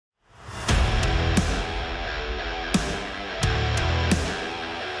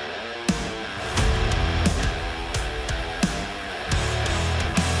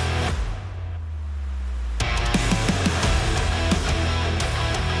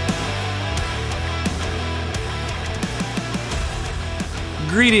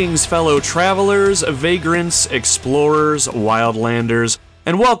Greetings, fellow travelers, vagrants, explorers, wildlanders,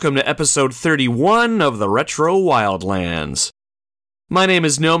 and welcome to episode 31 of the Retro Wildlands. My name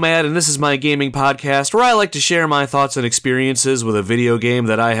is Nomad, and this is my gaming podcast where I like to share my thoughts and experiences with a video game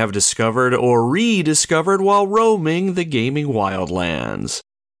that I have discovered or rediscovered while roaming the gaming wildlands.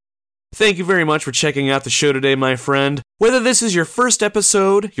 Thank you very much for checking out the show today, my friend. Whether this is your first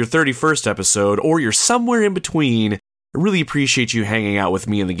episode, your 31st episode, or you're somewhere in between, I really appreciate you hanging out with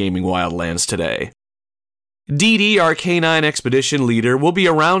me in the gaming wildlands today. Dee Dee, our canine expedition leader, will be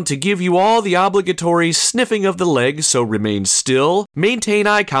around to give you all the obligatory sniffing of the legs, so remain still, maintain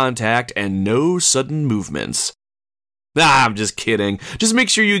eye contact, and no sudden movements. I'm just kidding. Just make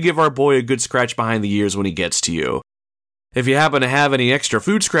sure you give our boy a good scratch behind the ears when he gets to you. If you happen to have any extra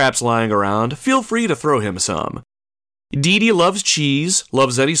food scraps lying around, feel free to throw him some. Dee Dee loves cheese,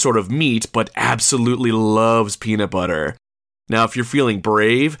 loves any sort of meat, but absolutely loves peanut butter. Now, if you're feeling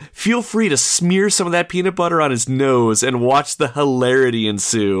brave, feel free to smear some of that peanut butter on his nose and watch the hilarity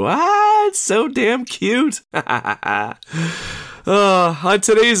ensue. It's so damn cute. On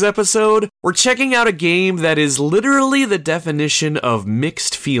today's episode, we're checking out a game that is literally the definition of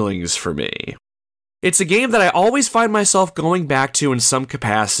mixed feelings for me. It's a game that I always find myself going back to in some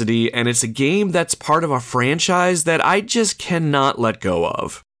capacity, and it's a game that's part of a franchise that I just cannot let go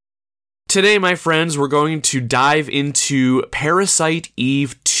of. Today, my friends, we're going to dive into Parasite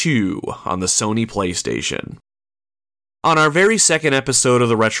Eve 2 on the Sony PlayStation. On our very second episode of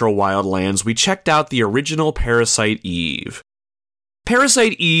the Retro Wildlands, we checked out the original Parasite Eve.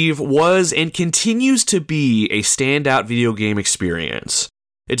 Parasite Eve was and continues to be a standout video game experience.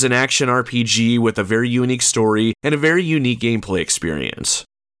 It's an action RPG with a very unique story and a very unique gameplay experience.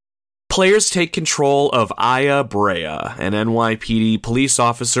 Players take control of Aya Brea, an NYPD police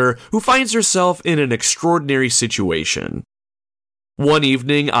officer who finds herself in an extraordinary situation. One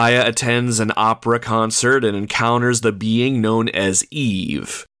evening, Aya attends an opera concert and encounters the being known as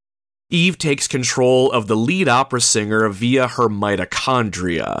Eve. Eve takes control of the lead opera singer via her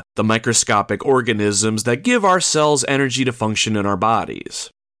mitochondria, the microscopic organisms that give our cells energy to function in our bodies.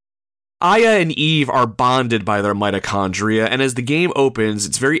 Aya and Eve are bonded by their mitochondria, and as the game opens,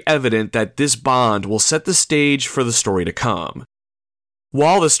 it's very evident that this bond will set the stage for the story to come.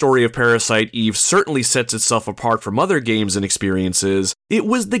 While the story of Parasite Eve certainly sets itself apart from other games and experiences, it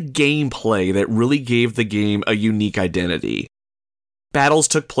was the gameplay that really gave the game a unique identity. Battles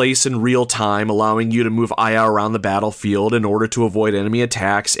took place in real time, allowing you to move Aya around the battlefield in order to avoid enemy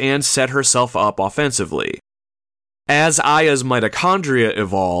attacks and set herself up offensively. As Aya's mitochondria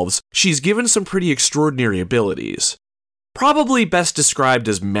evolves, she's given some pretty extraordinary abilities. Probably best described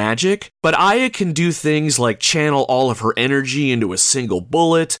as magic, but Aya can do things like channel all of her energy into a single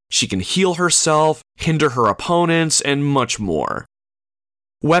bullet, she can heal herself, hinder her opponents, and much more.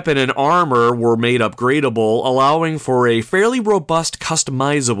 Weapon and armor were made upgradable, allowing for a fairly robust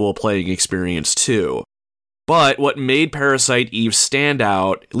customizable playing experience too. But what made Parasite Eve stand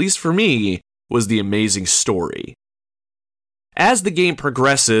out, at least for me, was the amazing story. As the game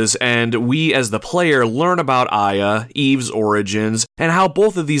progresses and we as the player learn about Aya, Eve's origins, and how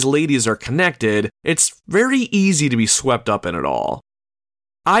both of these ladies are connected, it's very easy to be swept up in it all.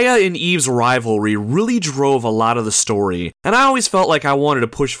 Aya and Eve's rivalry really drove a lot of the story, and I always felt like I wanted to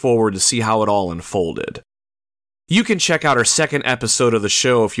push forward to see how it all unfolded. You can check out our second episode of the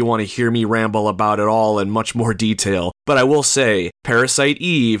show if you want to hear me ramble about it all in much more detail, but I will say, Parasite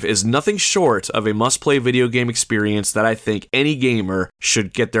Eve is nothing short of a must-play video game experience that I think any gamer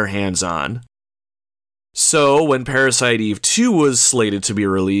should get their hands on. So, when Parasite Eve 2 was slated to be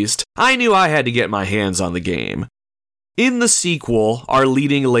released, I knew I had to get my hands on the game. In the sequel, our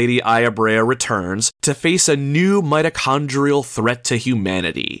leading lady Aya Brea returns to face a new mitochondrial threat to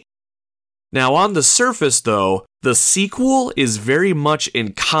humanity. Now, on the surface, though, the sequel is very much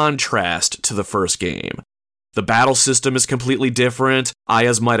in contrast to the first game. The battle system is completely different,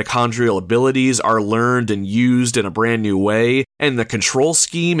 Aya's mitochondrial abilities are learned and used in a brand new way, and the control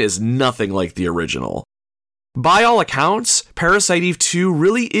scheme is nothing like the original. By all accounts, Parasite Eve 2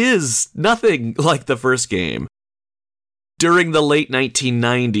 really is nothing like the first game. During the late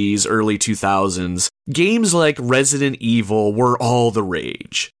 1990s, early 2000s, games like Resident Evil were all the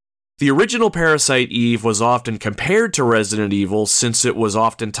rage. The original Parasite Eve was often compared to Resident Evil since it was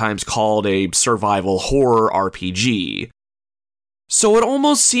oftentimes called a survival horror RPG. So it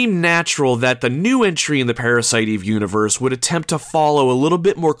almost seemed natural that the new entry in the Parasite Eve universe would attempt to follow a little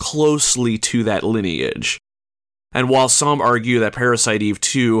bit more closely to that lineage. And while some argue that Parasite Eve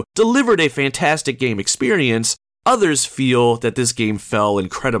 2 delivered a fantastic game experience, others feel that this game fell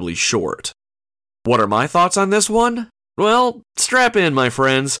incredibly short. What are my thoughts on this one? Well, strap in, my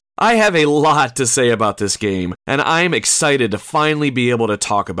friends. I have a lot to say about this game, and I'm excited to finally be able to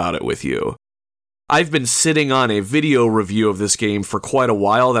talk about it with you. I've been sitting on a video review of this game for quite a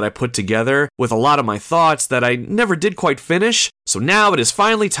while that I put together with a lot of my thoughts that I never did quite finish, so now it is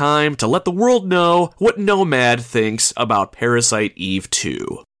finally time to let the world know what Nomad thinks about Parasite Eve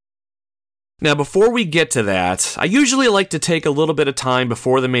 2. Now, before we get to that, I usually like to take a little bit of time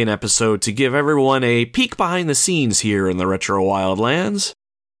before the main episode to give everyone a peek behind the scenes here in the Retro Wildlands.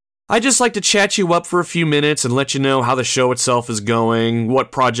 I just like to chat you up for a few minutes and let you know how the show itself is going,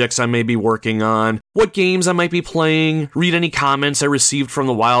 what projects I may be working on, what games I might be playing, read any comments I received from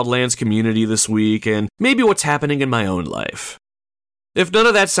the Wildlands community this week, and maybe what's happening in my own life. If none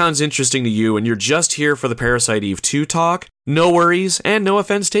of that sounds interesting to you and you're just here for the Parasite Eve 2 talk, no worries and no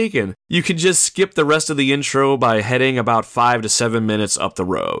offense taken. You can just skip the rest of the intro by heading about 5 to 7 minutes up the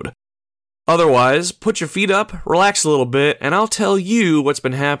road. Otherwise, put your feet up, relax a little bit, and I'll tell you what's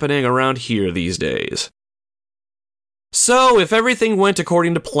been happening around here these days. So, if everything went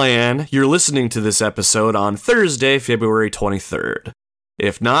according to plan, you're listening to this episode on Thursday, February 23rd.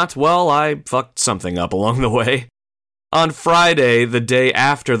 If not, well, I fucked something up along the way. On Friday, the day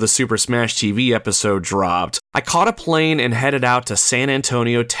after the Super Smash TV episode dropped, I caught a plane and headed out to San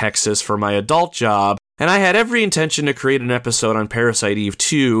Antonio, Texas for my adult job, and I had every intention to create an episode on Parasite Eve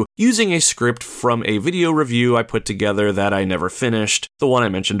 2 using a script from a video review I put together that I never finished, the one I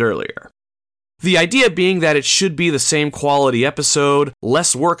mentioned earlier. The idea being that it should be the same quality episode,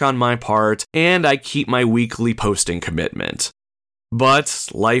 less work on my part, and I keep my weekly posting commitment. But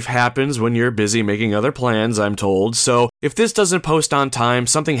life happens when you're busy making other plans, I'm told, so if this doesn't post on time,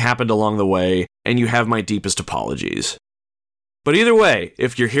 something happened along the way, and you have my deepest apologies. But either way,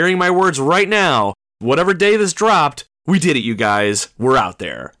 if you're hearing my words right now, whatever day this dropped, we did it, you guys. We're out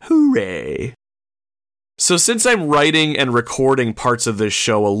there. Hooray! So since I'm writing and recording parts of this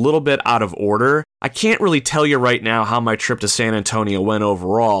show a little bit out of order, I can't really tell you right now how my trip to San Antonio went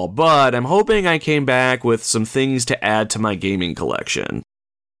overall, but I'm hoping I came back with some things to add to my gaming collection.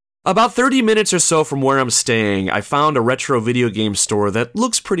 About 30 minutes or so from where I'm staying, I found a retro video game store that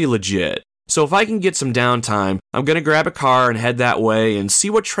looks pretty legit. So if I can get some downtime, I'm gonna grab a car and head that way and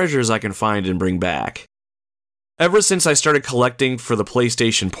see what treasures I can find and bring back. Ever since I started collecting for the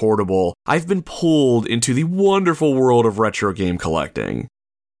PlayStation Portable, I've been pulled into the wonderful world of retro game collecting.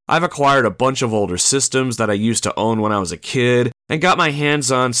 I've acquired a bunch of older systems that I used to own when I was a kid, and got my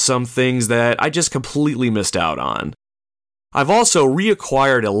hands on some things that I just completely missed out on. I've also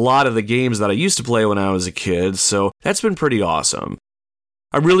reacquired a lot of the games that I used to play when I was a kid, so that's been pretty awesome.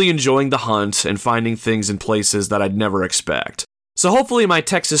 I'm really enjoying the hunt and finding things in places that I'd never expect. So hopefully my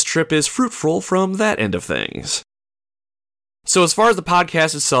Texas trip is fruitful from that end of things. So as far as the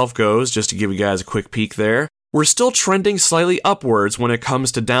podcast itself goes, just to give you guys a quick peek there, we're still trending slightly upwards when it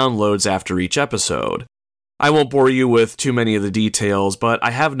comes to downloads after each episode. I won't bore you with too many of the details, but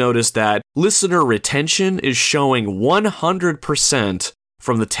I have noticed that listener retention is showing 100%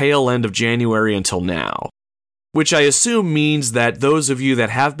 from the tail end of January until now, which I assume means that those of you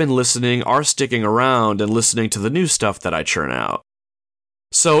that have been listening are sticking around and listening to the new stuff that I churn out.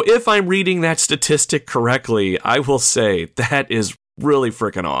 So if I'm reading that statistic correctly, I will say that is really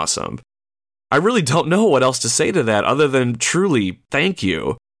freaking awesome. I really don't know what else to say to that other than truly thank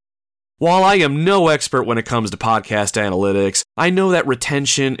you. While I am no expert when it comes to podcast analytics, I know that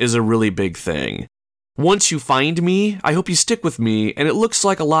retention is a really big thing. Once you find me, I hope you stick with me, and it looks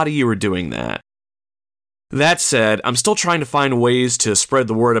like a lot of you are doing that. That said, I'm still trying to find ways to spread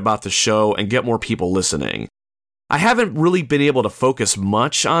the word about the show and get more people listening. I haven't really been able to focus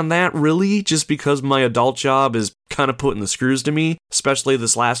much on that, really, just because my adult job is kind of putting the screws to me, especially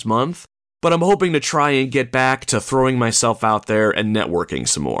this last month, but I'm hoping to try and get back to throwing myself out there and networking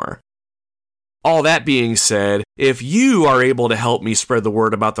some more. All that being said, if you are able to help me spread the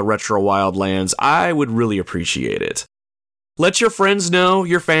word about the Retro Wildlands, I would really appreciate it. Let your friends know,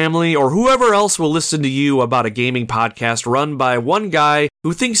 your family, or whoever else will listen to you about a gaming podcast run by one guy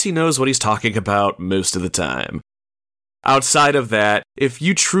who thinks he knows what he's talking about most of the time. Outside of that, if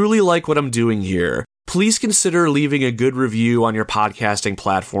you truly like what I'm doing here, please consider leaving a good review on your podcasting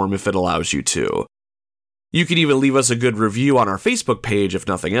platform if it allows you to. You can even leave us a good review on our Facebook page if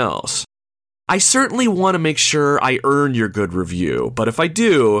nothing else. I certainly want to make sure I earn your good review, but if I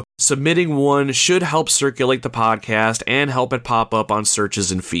do, submitting one should help circulate the podcast and help it pop up on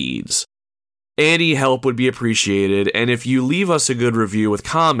searches and feeds. Any help would be appreciated, and if you leave us a good review with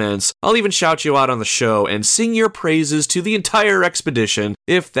comments, I'll even shout you out on the show and sing your praises to the entire expedition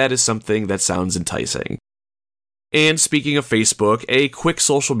if that is something that sounds enticing. And speaking of Facebook, a quick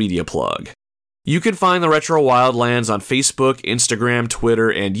social media plug. You can find the Retro Wildlands on Facebook, Instagram,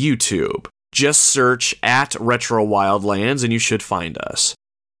 Twitter, and YouTube. Just search at Retro Wildlands and you should find us.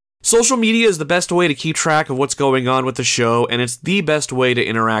 Social media is the best way to keep track of what's going on with the show, and it's the best way to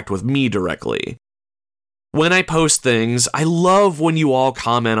interact with me directly. When I post things, I love when you all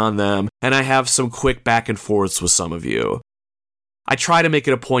comment on them, and I have some quick back and forths with some of you. I try to make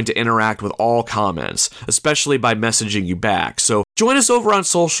it a point to interact with all comments, especially by messaging you back, so join us over on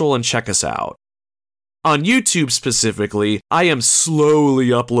social and check us out. On YouTube specifically, I am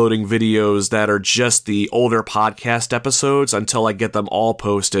slowly uploading videos that are just the older podcast episodes until I get them all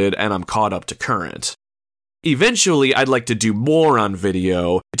posted and I'm caught up to current. Eventually, I'd like to do more on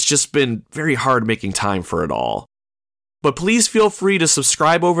video, it's just been very hard making time for it all. But please feel free to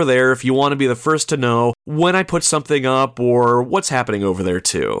subscribe over there if you want to be the first to know when I put something up or what's happening over there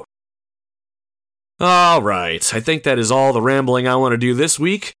too. Alright, I think that is all the rambling I want to do this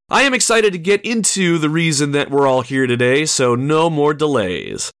week. I am excited to get into the reason that we're all here today, so no more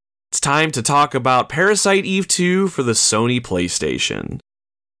delays. It's time to talk about Parasite Eve 2 for the Sony PlayStation.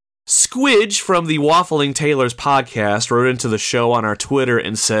 Squidge from the Waffling Tailors podcast wrote into the show on our Twitter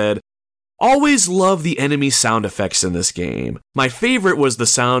and said, "Always love the enemy sound effects in this game. My favorite was the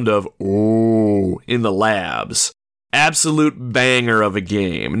sound of "ooh" in the labs. Absolute banger of a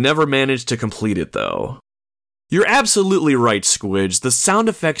game. Never managed to complete it though." You're absolutely right, Squidge. The sound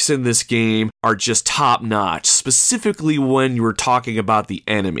effects in this game are just top-notch, specifically when you're talking about the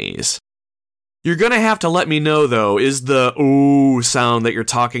enemies. You're gonna have to let me know though, is the "ooh" sound that you're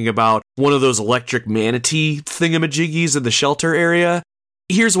talking about one of those electric manatee thingamajiggies in the shelter area?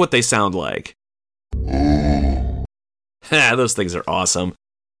 Here's what they sound like. Those things are awesome.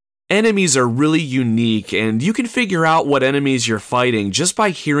 Enemies are really unique, and you can figure out what enemies you're fighting just by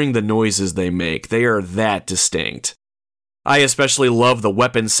hearing the noises they make. They are that distinct. I especially love the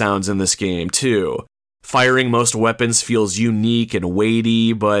weapon sounds in this game, too. Firing most weapons feels unique and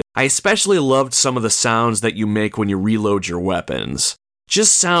weighty, but I especially loved some of the sounds that you make when you reload your weapons.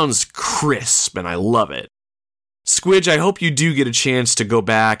 Just sounds crisp, and I love it. Squidge, I hope you do get a chance to go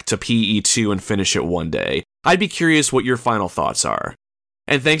back to PE2 and finish it one day. I'd be curious what your final thoughts are.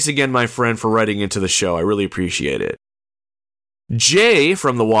 And thanks again, my friend, for writing into the show. I really appreciate it. Jay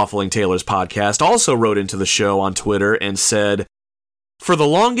from the Waffling Tailors podcast also wrote into the show on Twitter and said, "For the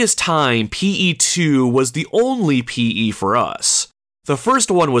longest time, PE2 was the only PE for us. The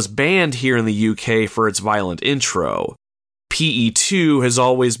first one was banned here in the UK for its violent intro. PE2 has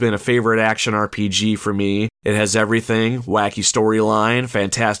always been a favorite action RPG for me. It has everything: wacky storyline,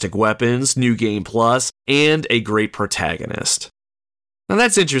 fantastic weapons, new game plus, and a great protagonist." Now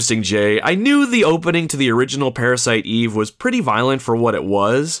that's interesting, Jay. I knew the opening to the original Parasite Eve was pretty violent for what it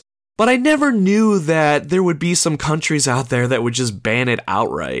was, but I never knew that there would be some countries out there that would just ban it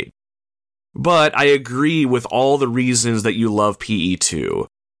outright. But I agree with all the reasons that you love PE2.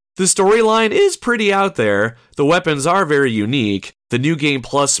 The storyline is pretty out there, the weapons are very unique, the New Game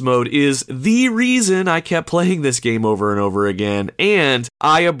Plus mode is the reason I kept playing this game over and over again, and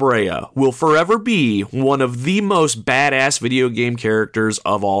Aya Brea will forever be one of the most badass video game characters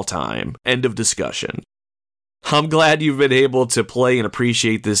of all time. End of discussion. I'm glad you've been able to play and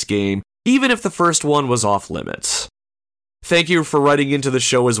appreciate this game, even if the first one was off limits. Thank you for writing into the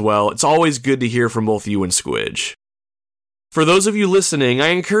show as well. It's always good to hear from both you and Squidge. For those of you listening, I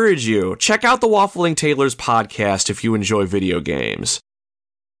encourage you, check out the Waffling Tailors podcast if you enjoy video games.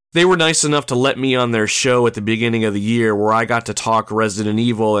 They were nice enough to let me on their show at the beginning of the year where I got to talk Resident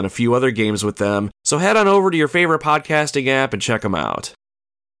Evil and a few other games with them, so head on over to your favorite podcasting app and check them out.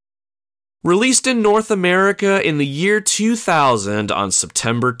 Released in North America in the year 2000 on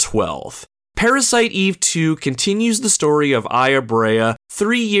September 12th, Parasite Eve 2 continues the story of Aya Brea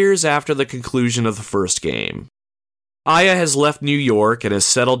 3 years after the conclusion of the first game. Aya has left New York and has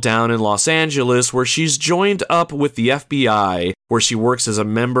settled down in Los Angeles, where she's joined up with the FBI, where she works as a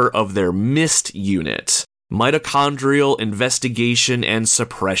member of their MIST unit, Mitochondrial Investigation and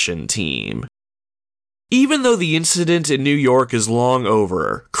Suppression Team. Even though the incident in New York is long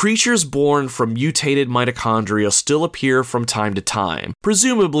over, creatures born from mutated mitochondria still appear from time to time,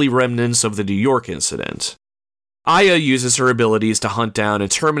 presumably remnants of the New York incident. Aya uses her abilities to hunt down and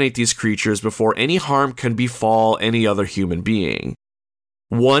terminate these creatures before any harm can befall any other human being.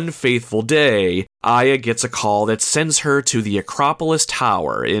 One fateful day, Aya gets a call that sends her to the Acropolis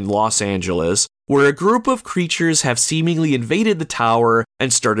Tower in Los Angeles, where a group of creatures have seemingly invaded the tower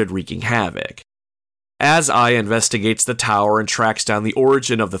and started wreaking havoc. As Aya investigates the tower and tracks down the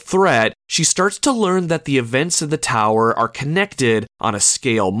origin of the threat, she starts to learn that the events in the tower are connected on a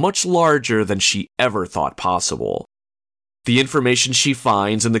scale much larger than she ever thought possible. The information she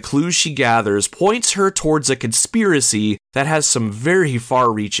finds and the clues she gathers points her towards a conspiracy that has some very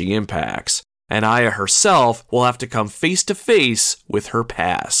far-reaching impacts, and Aya herself will have to come face to face with her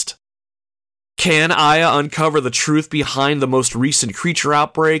past. Can Aya uncover the truth behind the most recent creature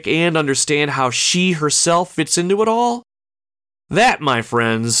outbreak and understand how she herself fits into it all? That, my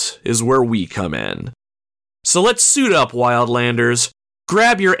friends, is where we come in. So let's suit up, Wildlanders.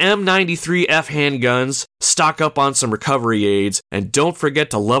 Grab your M93F handguns, stock up on some recovery aids, and don't forget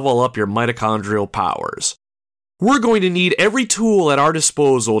to level up your mitochondrial powers. We're going to need every tool at our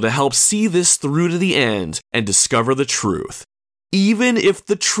disposal to help see this through to the end and discover the truth, even if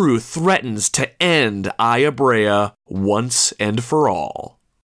the truth threatens to end Aya Brea once and for all.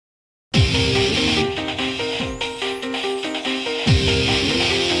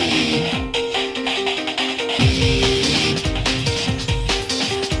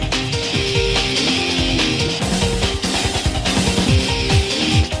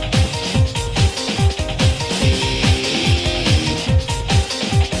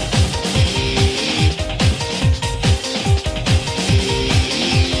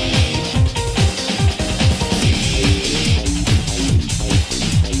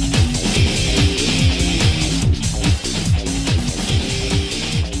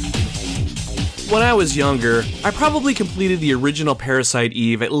 When I was younger, I probably completed the original Parasite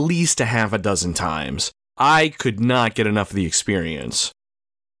Eve at least a half a dozen times. I could not get enough of the experience.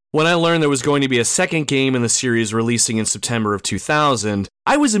 When I learned there was going to be a second game in the series releasing in September of 2000,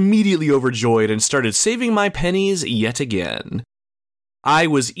 I was immediately overjoyed and started saving my pennies yet again. I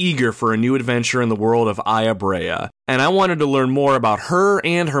was eager for a new adventure in the world of Aya Brea, and I wanted to learn more about her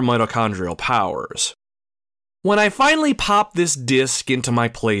and her mitochondrial powers. When I finally popped this disc into my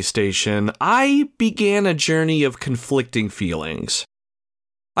PlayStation, I began a journey of conflicting feelings.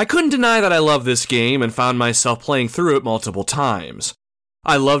 I couldn't deny that I loved this game and found myself playing through it multiple times.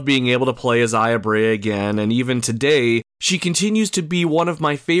 I loved being able to play as Aya Brea again, and even today, she continues to be one of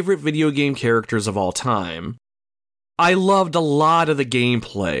my favorite video game characters of all time. I loved a lot of the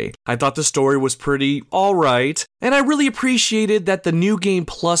gameplay. I thought the story was pretty alright, and I really appreciated that the New Game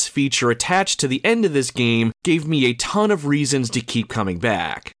Plus feature attached to the end of this game gave me a ton of reasons to keep coming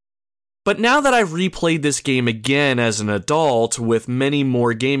back. But now that I've replayed this game again as an adult with many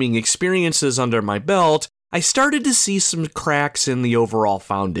more gaming experiences under my belt, I started to see some cracks in the overall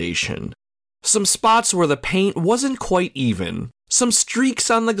foundation. Some spots where the paint wasn't quite even. Some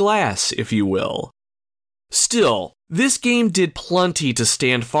streaks on the glass, if you will. Still, this game did plenty to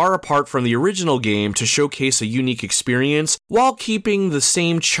stand far apart from the original game to showcase a unique experience while keeping the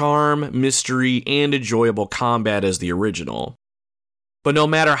same charm, mystery, and enjoyable combat as the original. But no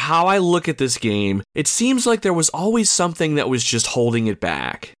matter how I look at this game, it seems like there was always something that was just holding it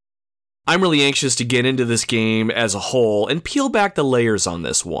back. I'm really anxious to get into this game as a whole and peel back the layers on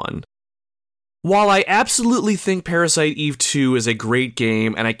this one. While I absolutely think Parasite Eve 2 is a great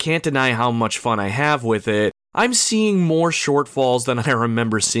game and I can't deny how much fun I have with it, I'm seeing more shortfalls than I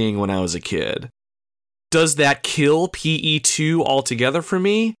remember seeing when I was a kid. Does that kill PE2 altogether for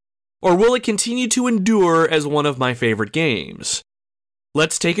me? Or will it continue to endure as one of my favorite games?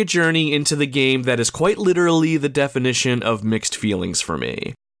 Let's take a journey into the game that is quite literally the definition of mixed feelings for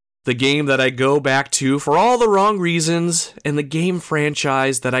me. The game that I go back to for all the wrong reasons, and the game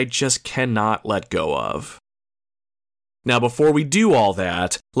franchise that I just cannot let go of. Now, before we do all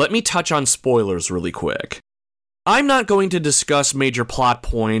that, let me touch on spoilers really quick. I'm not going to discuss major plot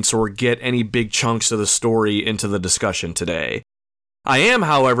points or get any big chunks of the story into the discussion today. I am,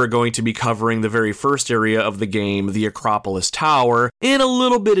 however, going to be covering the very first area of the game, the Acropolis Tower, in a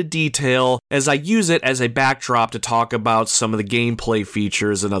little bit of detail as I use it as a backdrop to talk about some of the gameplay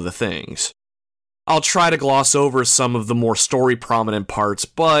features and other things. I'll try to gloss over some of the more story-prominent parts,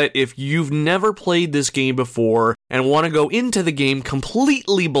 but if you've never played this game before and want to go into the game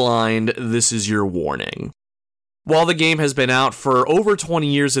completely blind, this is your warning. While the game has been out for over 20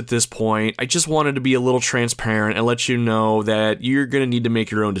 years at this point, I just wanted to be a little transparent and let you know that you're going to need to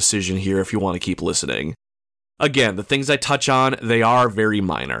make your own decision here if you want to keep listening. Again, the things I touch on, they are very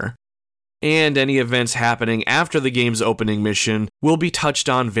minor. And any events happening after the game's opening mission will be touched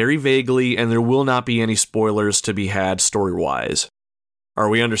on very vaguely, and there will not be any spoilers to be had story-wise. Are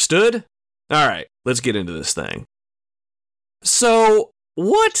we understood? Alright, let's get into this thing. So,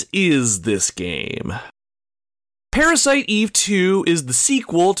 what is this game? Parasite Eve 2 is the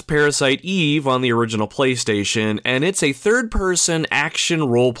sequel to Parasite Eve on the original PlayStation, and it's a third-person action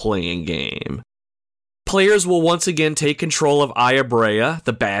role-playing game. Players will once again take control of Aya Brea,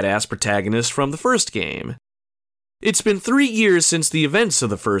 the badass protagonist from the first game. It's been 3 years since the events of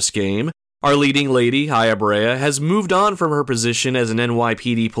the first game, Our leading lady, Aya Brea, has moved on from her position as an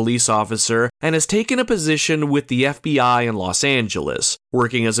NYPD police officer and has taken a position with the FBI in Los Angeles,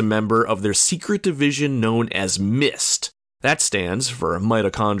 working as a member of their secret division known as MIST. That stands for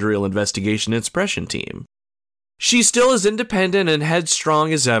Mitochondrial Investigation and Suppression Team. She still is independent and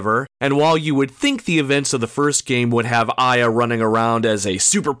headstrong as ever, and while you would think the events of the first game would have Aya running around as a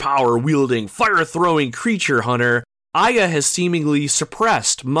superpower-wielding, fire-throwing creature hunter, Aya has seemingly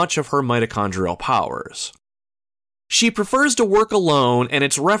suppressed much of her mitochondrial powers. She prefers to work alone, and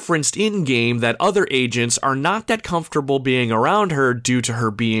it's referenced in-game that other agents are not that comfortable being around her due to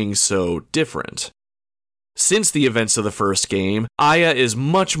her being so different. Since the events of the first game, Aya is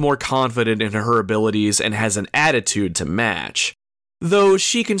much more confident in her abilities and has an attitude to match, though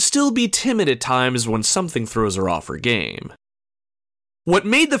she can still be timid at times when something throws her off her game. What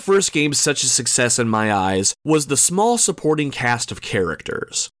made the first game such a success in my eyes was the small supporting cast of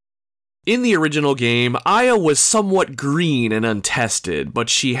characters. In the original game, Aya was somewhat green and untested, but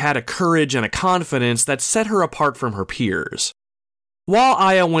she had a courage and a confidence that set her apart from her peers. While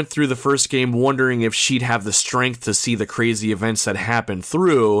Aya went through the first game wondering if she'd have the strength to see the crazy events that happened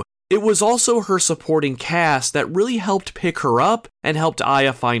through, it was also her supporting cast that really helped pick her up and helped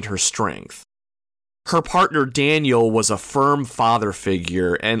Aya find her strength. Her partner Daniel was a firm father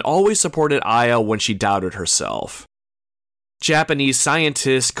figure and always supported Aya when she doubted herself. Japanese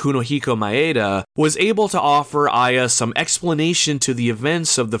scientist Kunohiko Maeda was able to offer Aya some explanation to the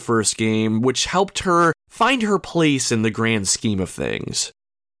events of the first game, which helped her find her place in the grand scheme of things.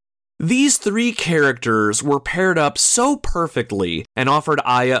 These three characters were paired up so perfectly and offered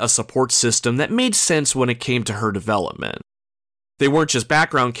Aya a support system that made sense when it came to her development. They weren't just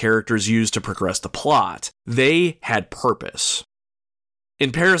background characters used to progress the plot, they had purpose.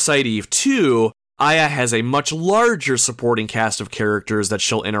 In Parasite Eve 2, Aya has a much larger supporting cast of characters that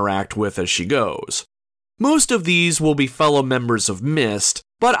she'll interact with as she goes. Most of these will be fellow members of MIST,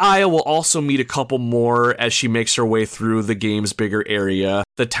 but Aya will also meet a couple more as she makes her way through the game's bigger area,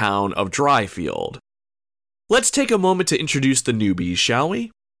 the town of Dryfield. Let's take a moment to introduce the newbies, shall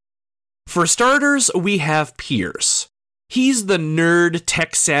we? For starters, we have Pierce. He's the nerd,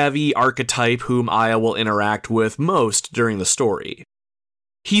 tech-savvy archetype whom Aya will interact with most during the story.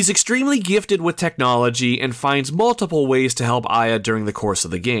 He's extremely gifted with technology and finds multiple ways to help Aya during the course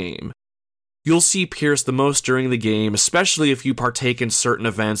of the game. You'll see Pierce the most during the game, especially if you partake in certain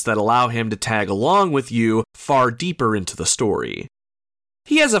events that allow him to tag along with you far deeper into the story.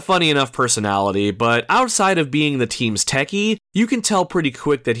 He has a funny enough personality, but outside of being the team's techie, you can tell pretty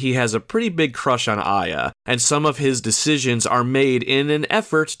quick that he has a pretty big crush on Aya, and some of his decisions are made in an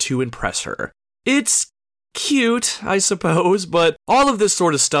effort to impress her. It's cute, I suppose, but all of this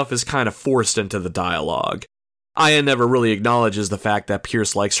sort of stuff is kind of forced into the dialogue. Aya never really acknowledges the fact that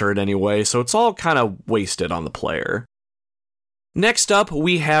Pierce likes her in any way, so it's all kind of wasted on the player. Next up,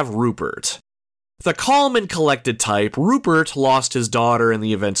 we have Rupert. The calm and collected type, Rupert lost his daughter in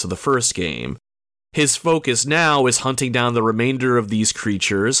the events of the first game. His focus now is hunting down the remainder of these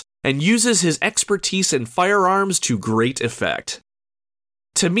creatures, and uses his expertise in firearms to great effect.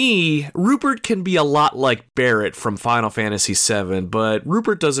 To me, Rupert can be a lot like Barrett from Final Fantasy VII, but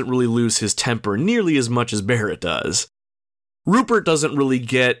Rupert doesn't really lose his temper nearly as much as Barrett does. Rupert doesn't really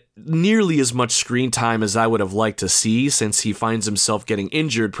get nearly as much screen time as I would have liked to see, since he finds himself getting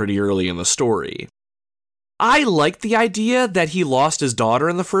injured pretty early in the story. I liked the idea that he lost his daughter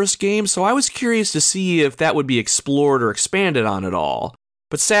in the first game, so I was curious to see if that would be explored or expanded on at all.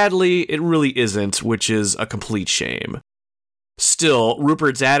 But sadly, it really isn't, which is a complete shame. Still,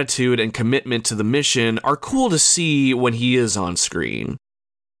 Rupert's attitude and commitment to the mission are cool to see when he is on screen.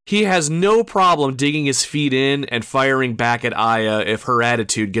 He has no problem digging his feet in and firing back at Aya if her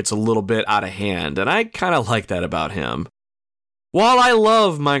attitude gets a little bit out of hand, and I kinda like that about him. While I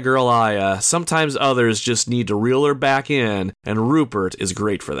love my girl Aya, sometimes others just need to reel her back in, and Rupert is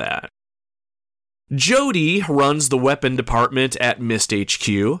great for that. Jody runs the weapon department at MIST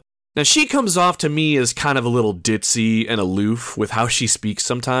HQ. Now, she comes off to me as kind of a little ditzy and aloof with how she speaks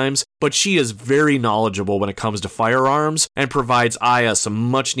sometimes, but she is very knowledgeable when it comes to firearms and provides Aya some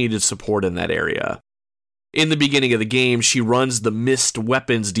much-needed support in that area. In the beginning of the game, she runs the MIST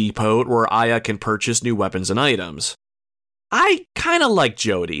Weapons Depot where Aya can purchase new weapons and items. I kinda like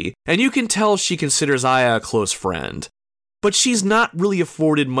Jody, and you can tell she considers Aya a close friend, but she's not really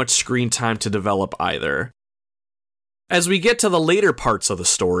afforded much screen time to develop either. As we get to the later parts of the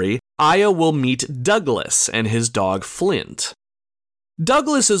story, Aya will meet Douglas and his dog Flint.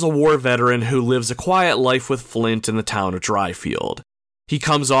 Douglas is a war veteran who lives a quiet life with Flint in the town of Dryfield. He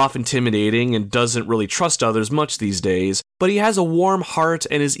comes off intimidating and doesn't really trust others much these days, but he has a warm heart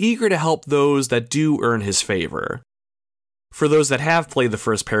and is eager to help those that do earn his favor. For those that have played the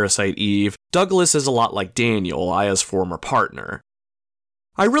first Parasite Eve, Douglas is a lot like Daniel, Aya's former partner.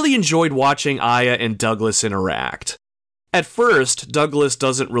 I really enjoyed watching Aya and Douglas interact. At first, Douglas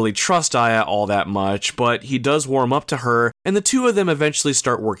doesn't really trust Aya all that much, but he does warm up to her, and the two of them eventually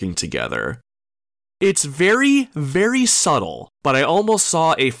start working together. It's very, very subtle, but I almost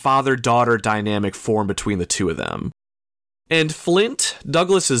saw a father-daughter dynamic form between the two of them. And Flint,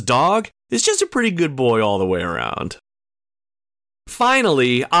 Douglas's dog, is just a pretty good boy all the way around.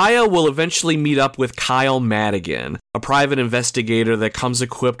 Finally, Aya will eventually meet up with Kyle Madigan, a private investigator that comes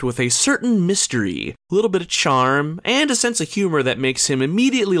equipped with a certain mystery, a little bit of charm, and a sense of humor that makes him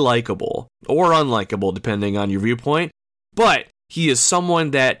immediately likable, or unlikable depending on your viewpoint, but he is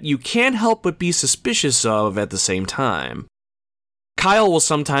someone that you can't help but be suspicious of at the same time. Kyle will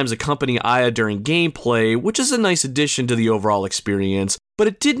sometimes accompany Aya during gameplay, which is a nice addition to the overall experience, but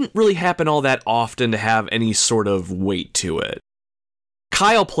it didn't really happen all that often to have any sort of weight to it.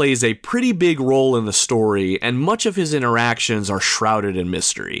 Kyle plays a pretty big role in the story, and much of his interactions are shrouded in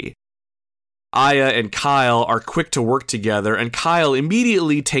mystery. Aya and Kyle are quick to work together, and Kyle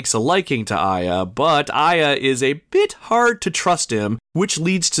immediately takes a liking to Aya, but Aya is a bit hard to trust him, which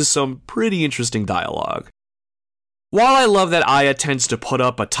leads to some pretty interesting dialogue. While I love that Aya tends to put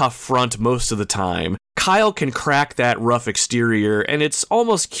up a tough front most of the time, Kyle can crack that rough exterior, and it's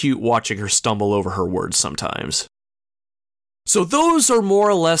almost cute watching her stumble over her words sometimes. So those are more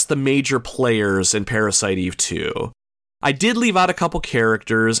or less the major players in Parasite Eve 2. I did leave out a couple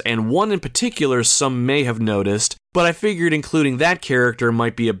characters, and one in particular some may have noticed, but I figured including that character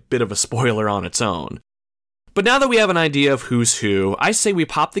might be a bit of a spoiler on its own. But now that we have an idea of who's who, I say we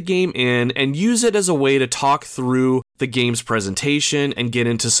pop the game in and use it as a way to talk through the game's presentation and get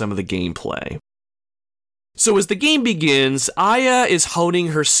into some of the gameplay. So as the game begins, Aya is honing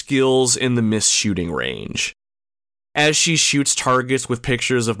her skills in the mist shooting range. As she shoots targets with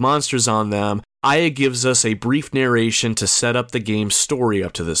pictures of monsters on them, Aya gives us a brief narration to set up the game's story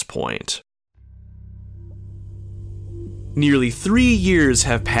up to this point. Nearly 3 years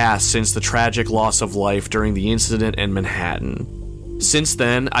have passed since the tragic loss of life during the incident in Manhattan. Since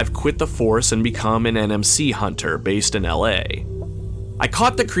then, I've quit the force and become an NMC hunter based in LA. I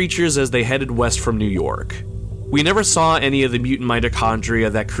caught the creatures as they headed west from New York. We never saw any of the mutant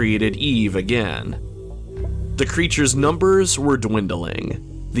mitochondria that created Eve again. The creatures' numbers were dwindling.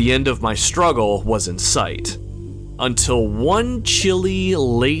 The end of my struggle was in sight. Until one chilly,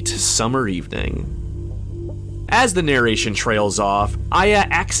 late summer evening. As the narration trails off, Aya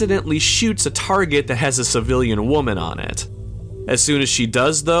accidentally shoots a target that has a civilian woman on it. As soon as she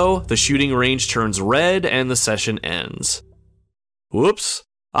does, though, the shooting range turns red and the session ends. Whoops,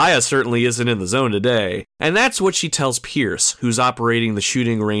 Aya certainly isn't in the zone today, and that's what she tells Pierce, who's operating the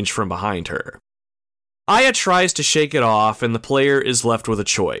shooting range from behind her. Aya tries to shake it off, and the player is left with a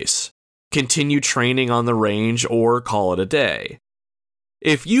choice. Continue training on the range or call it a day.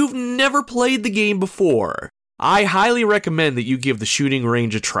 If you've never played the game before, I highly recommend that you give the shooting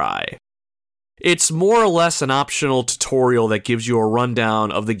range a try. It's more or less an optional tutorial that gives you a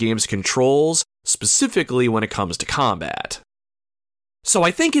rundown of the game's controls, specifically when it comes to combat. So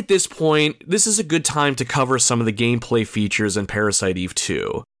I think at this point, this is a good time to cover some of the gameplay features in Parasite Eve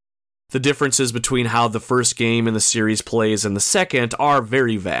 2. The differences between how the first game in the series plays and the second are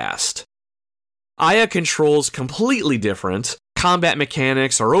very vast. Aya controls completely different, combat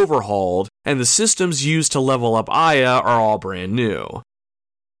mechanics are overhauled, and the systems used to level up Aya are all brand new.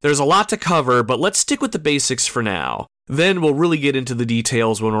 There's a lot to cover, but let's stick with the basics for now. Then we'll really get into the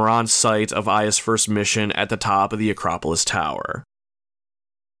details when we're on site of Aya's first mission at the top of the Acropolis Tower.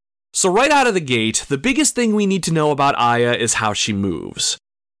 So right out of the gate, the biggest thing we need to know about Aya is how she moves.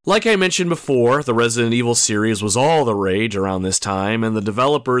 Like I mentioned before, the Resident Evil series was all the rage around this time, and the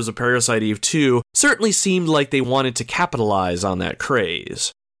developers of Parasite Eve 2 certainly seemed like they wanted to capitalize on that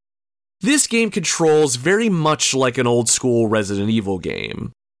craze. This game controls very much like an old-school Resident Evil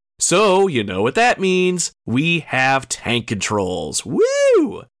game. So, you know what that means. We have tank controls.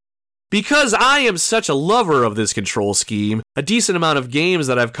 Woo! Because I am such a lover of this control scheme, a decent amount of games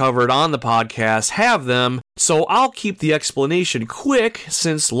that I've covered on the podcast have them, so I'll keep the explanation quick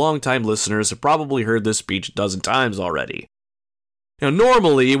since longtime listeners have probably heard this speech a dozen times already. Now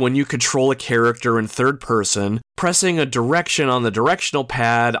normally, when you control a character in third person, pressing a direction on the directional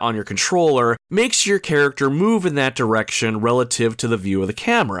pad on your controller makes your character move in that direction relative to the view of the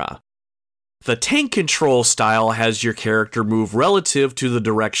camera. The tank control style has your character move relative to the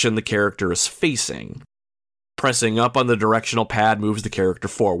direction the character is facing. Pressing up on the directional pad moves the character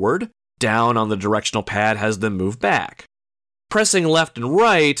forward. Down on the directional pad has them move back. Pressing left and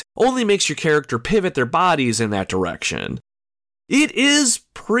right only makes your character pivot their bodies in that direction. It is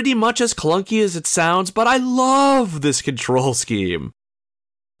pretty much as clunky as it sounds, but I love this control scheme.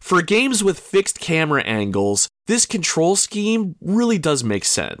 For games with fixed camera angles, this control scheme really does make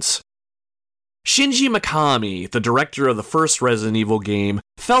sense. Shinji Mikami, the director of the first Resident Evil game,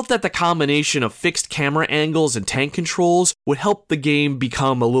 felt that the combination of fixed camera angles and tank controls would help the game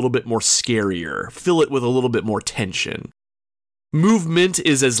become a little bit more scarier, fill it with a little bit more tension. Movement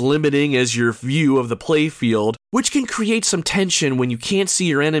is as limiting as your view of the playfield, which can create some tension when you can't see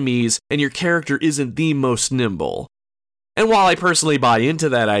your enemies and your character isn't the most nimble. And while I personally buy into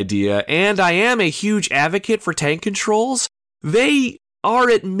that idea, and I am a huge advocate for tank controls, they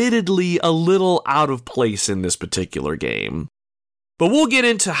are admittedly a little out of place in this particular game. But we'll get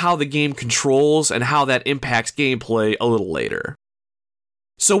into how the game controls and how that impacts gameplay a little later.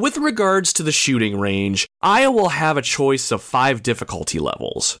 So with regards to the shooting range, Aya will have a choice of 5 difficulty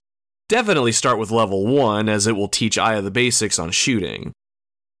levels. Definitely start with level 1, as it will teach Aya the basics on shooting.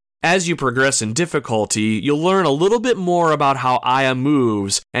 As you progress in difficulty, you'll learn a little bit more about how Aya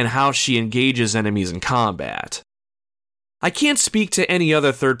moves and how she engages enemies in combat. I can't speak to any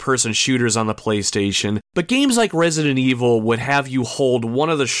other third-person shooters on the PlayStation, but games like Resident Evil would have you hold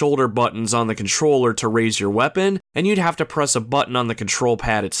one of the shoulder buttons on the controller to raise your weapon, and you'd have to press a button on the control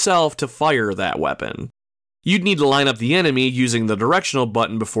pad itself to fire that weapon. You'd need to line up the enemy using the directional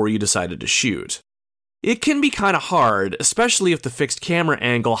button before you decided to shoot. It can be kinda hard, especially if the fixed camera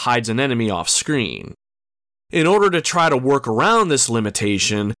angle hides an enemy off screen. In order to try to work around this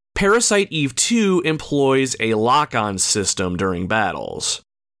limitation, Parasite Eve 2 employs a lock-on system during battles.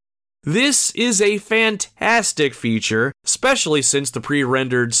 This is a fantastic feature, especially since the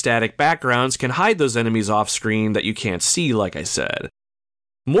pre-rendered static backgrounds can hide those enemies off screen that you can't see, like I said.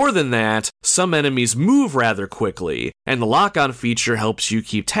 More than that, some enemies move rather quickly, and the lock-on feature helps you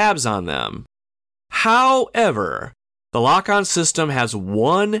keep tabs on them. However, the lock-on system has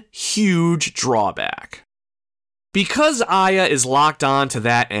one huge drawback. Because Aya is locked on to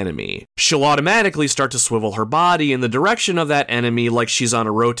that enemy, she'll automatically start to swivel her body in the direction of that enemy like she's on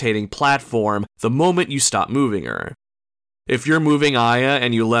a rotating platform the moment you stop moving her. If you're moving Aya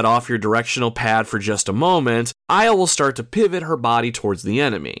and you let off your directional pad for just a moment, Aya will start to pivot her body towards the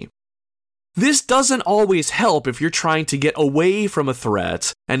enemy. This doesn't always help if you're trying to get away from a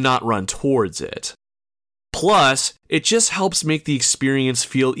threat and not run towards it. Plus, it just helps make the experience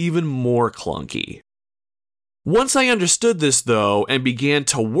feel even more clunky. Once I understood this though, and began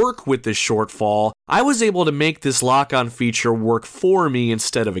to work with this shortfall, I was able to make this lock-on feature work for me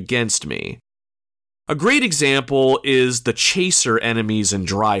instead of against me. A great example is the chaser enemies in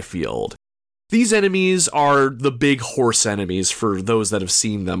Dryfield. These enemies are the big horse enemies for those that have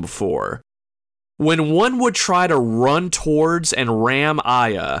seen them before. When one would try to run towards and ram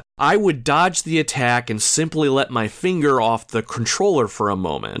Aya, I would dodge the attack and simply let my finger off the controller for a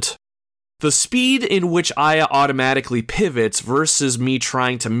moment. The speed in which Aya automatically pivots versus me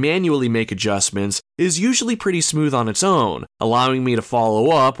trying to manually make adjustments is usually pretty smooth on its own, allowing me to follow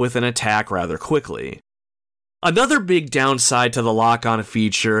up with an attack rather quickly. Another big downside to the lock-on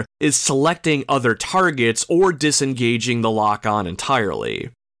feature is selecting other targets or disengaging the lock-on entirely.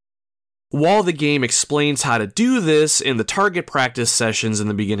 While the game explains how to do this in the target practice sessions in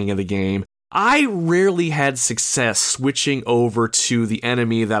the beginning of the game, I rarely had success switching over to the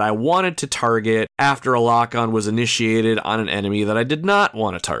enemy that I wanted to target after a lock-on was initiated on an enemy that I did not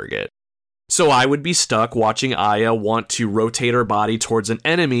want to target. So I would be stuck watching Aya want to rotate her body towards an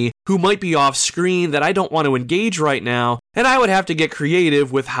enemy who might be off screen that I don't want to engage right now, and I would have to get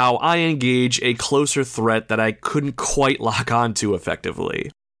creative with how I engage a closer threat that I couldn't quite lock onto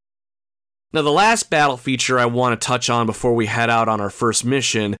effectively. Now, the last battle feature I want to touch on before we head out on our first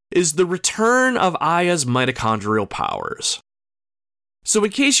mission is the return of Aya's mitochondrial powers. So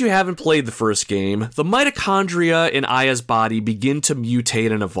in case you haven't played the first game, the mitochondria in Aya's body begin to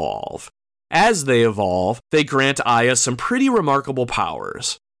mutate and evolve. As they evolve, they grant Aya some pretty remarkable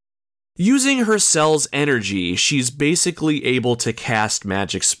powers. Using her cell's energy, she's basically able to cast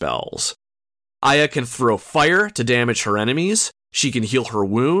magic spells. Aya can throw fire to damage her enemies, she can heal her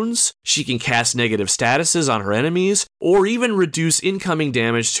wounds, she can cast negative statuses on her enemies, or even reduce incoming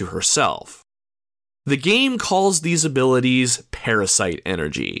damage to herself. The game calls these abilities Parasite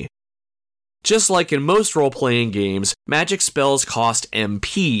energy. Just like in most role-playing games, magic spells cost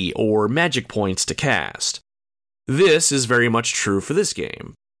MP, or magic points, to cast. This is very much true for this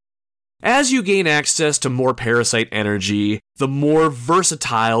game. As you gain access to more Parasite energy, the more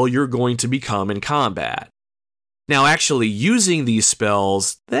versatile you're going to become in combat. Now, actually using these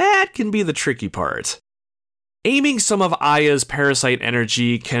spells, that can be the tricky part. Aiming some of Aya's Parasite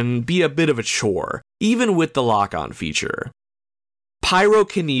energy can be a bit of a chore, even with the lock-on feature.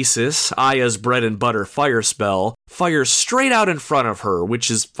 Pyrokinesis, Aya's bread and butter fire spell, fires straight out in front of her, which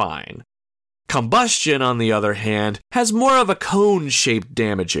is fine. Combustion, on the other hand, has more of a cone-shaped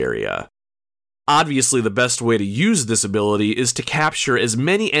damage area. Obviously, the best way to use this ability is to capture as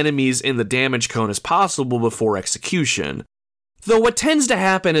many enemies in the damage cone as possible before execution. Though what tends to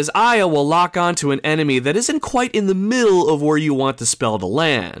happen is Aya will lock onto an enemy that isn't quite in the middle of where you want the spell to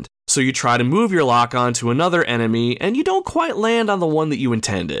land, so you try to move your lock onto another enemy and you don't quite land on the one that you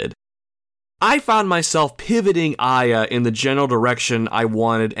intended. I found myself pivoting Aya in the general direction I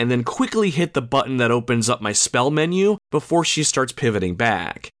wanted and then quickly hit the button that opens up my spell menu before she starts pivoting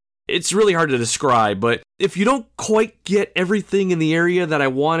back. It's really hard to describe, but if you don't quite get everything in the area that I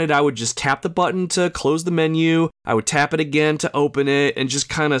wanted, I would just tap the button to close the menu, I would tap it again to open it, and just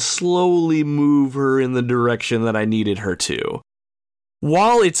kind of slowly move her in the direction that I needed her to.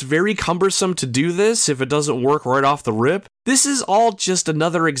 While it's very cumbersome to do this if it doesn't work right off the rip, this is all just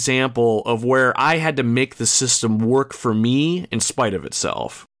another example of where I had to make the system work for me in spite of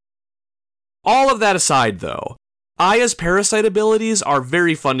itself. All of that aside, though, Aya's Parasite abilities are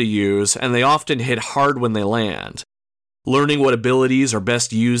very fun to use, and they often hit hard when they land. Learning what abilities are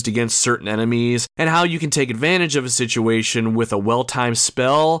best used against certain enemies, and how you can take advantage of a situation with a well-timed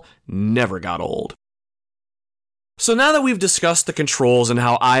spell never got old. So now that we've discussed the controls and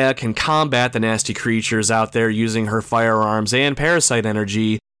how Aya can combat the nasty creatures out there using her firearms and Parasite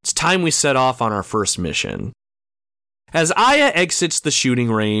energy, it's time we set off on our first mission. As Aya exits the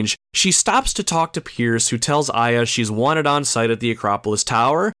shooting range, she stops to talk to Pierce, who tells Aya she's wanted on site at the Acropolis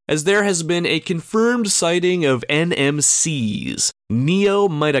Tower, as there has been a confirmed sighting of NMCs,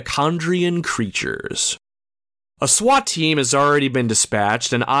 neo-mitochondrian creatures. A SWAT team has already been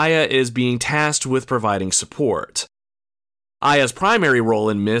dispatched, and Aya is being tasked with providing support. Aya's primary role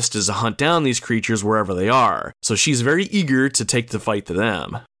in Myst is to hunt down these creatures wherever they are, so she's very eager to take the fight to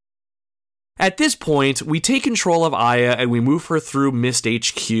them. At this point, we take control of Aya and we move her through Myst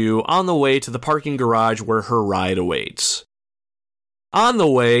HQ on the way to the parking garage where her ride awaits. On the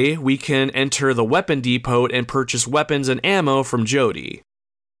way, we can enter the weapon depot and purchase weapons and ammo from Jody.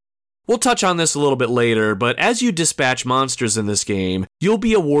 We'll touch on this a little bit later, but as you dispatch monsters in this game, you'll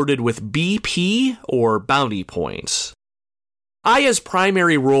be awarded with BP, or bounty points. Aya's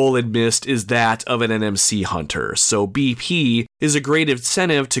primary role in Myst is that of an NMC hunter, so BP is a great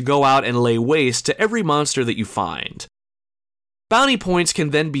incentive to go out and lay waste to every monster that you find. Bounty points can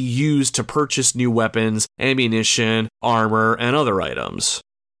then be used to purchase new weapons, ammunition, armor, and other items.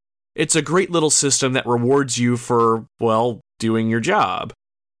 It's a great little system that rewards you for, well, doing your job.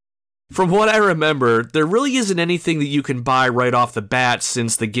 From what I remember, there really isn't anything that you can buy right off the bat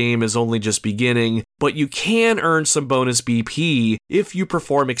since the game is only just beginning, but you can earn some bonus BP if you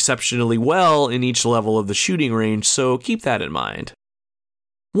perform exceptionally well in each level of the shooting range, so keep that in mind.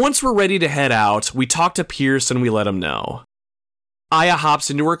 Once we're ready to head out, we talk to Pierce and we let him know. Aya hops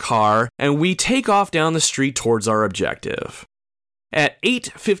into her car, and we take off down the street towards our objective. At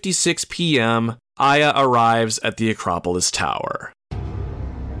 8:56 p.m., Aya arrives at the Acropolis Tower.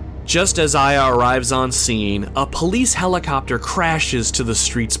 Just as Aya arrives on scene, a police helicopter crashes to the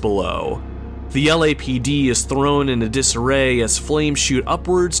streets below. The LAPD is thrown into disarray as flames shoot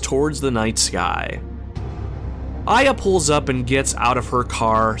upwards towards the night sky. Aya pulls up and gets out of her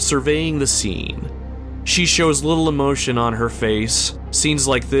car, surveying the scene. She shows little emotion on her face. Scenes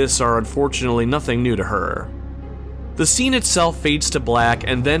like this are unfortunately nothing new to her. The scene itself fades to black,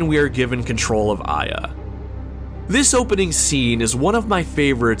 and then we are given control of Aya. This opening scene is one of my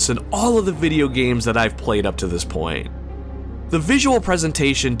favorites in all of the video games that I've played up to this point. The visual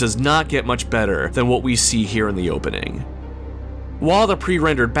presentation does not get much better than what we see here in the opening. While the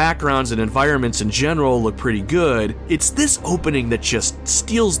pre-rendered backgrounds and environments in general look pretty good, it's this opening that just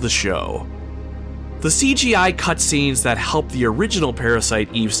steals the show. The CGI cutscenes that help the original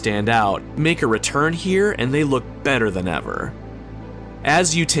Parasite Eve stand out make a return here, and they look better than ever.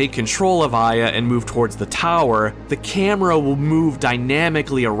 As you take control of Aya and move towards the tower, the camera will move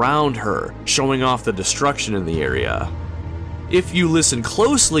dynamically around her, showing off the destruction in the area. If you listen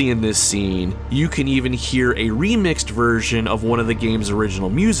closely in this scene, you can even hear a remixed version of one of the game's original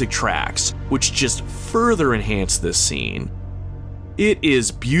music tracks, which just further enhance this scene. It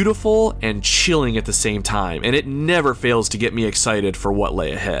is beautiful and chilling at the same time, and it never fails to get me excited for what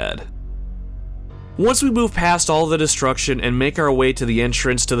lay ahead. Once we move past all the destruction and make our way to the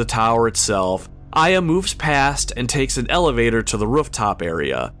entrance to the tower itself, Aya moves past and takes an elevator to the rooftop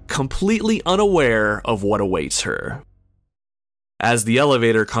area, completely unaware of what awaits her. As the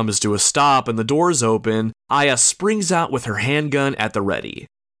elevator comes to a stop and the doors open, Aya springs out with her handgun at the ready.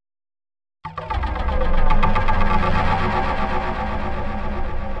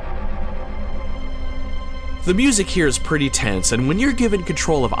 The music here is pretty tense, and when you're given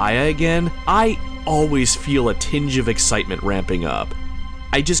control of Aya again, I always feel a tinge of excitement ramping up.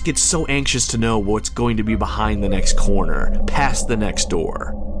 I just get so anxious to know what's going to be behind the next corner, past the next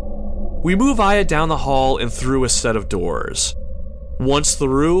door. We move Aya down the hall and through a set of doors. Once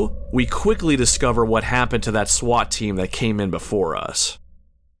through, we quickly discover what happened to that SWAT team that came in before us.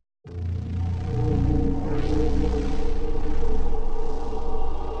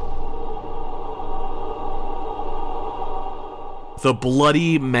 The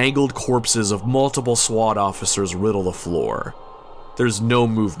bloody, mangled corpses of multiple SWAT officers riddle the floor. There's no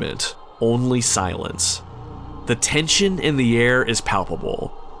movement, only silence. The tension in the air is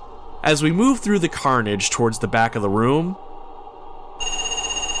palpable. As we move through the carnage towards the back of the room,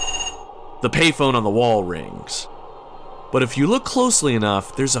 the payphone on the wall rings. But if you look closely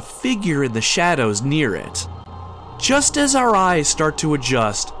enough, there's a figure in the shadows near it. Just as our eyes start to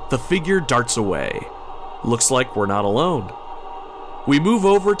adjust, the figure darts away. Looks like we're not alone. We move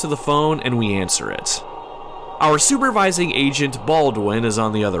over to the phone and we answer it. Our supervising agent Baldwin is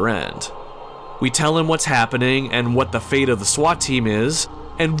on the other end. We tell him what's happening and what the fate of the SWAT team is,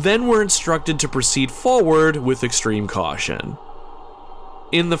 and then we're instructed to proceed forward with extreme caution.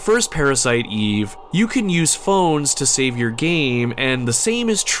 In the first Parasite Eve, you can use phones to save your game, and the same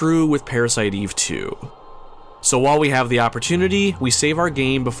is true with Parasite Eve 2. So while we have the opportunity, we save our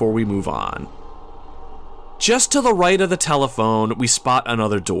game before we move on. Just to the right of the telephone, we spot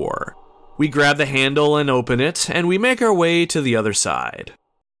another door. We grab the handle and open it, and we make our way to the other side.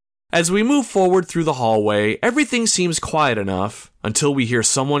 As we move forward through the hallway, everything seems quiet enough until we hear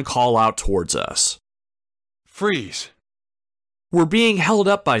someone call out towards us. Freeze! We're being held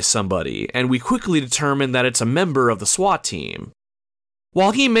up by somebody, and we quickly determine that it's a member of the SWAT team.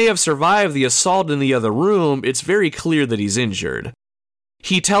 While he may have survived the assault in the other room, it's very clear that he's injured.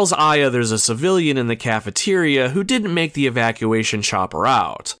 He tells Aya there's a civilian in the cafeteria who didn't make the evacuation chopper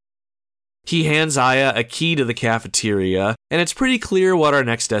out. He hands Aya a key to the cafeteria, and it's pretty clear what our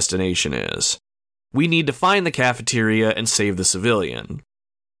next destination is. We need to find the cafeteria and save the civilian.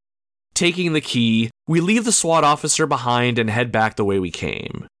 Taking the key, we leave the SWAT officer behind and head back the way we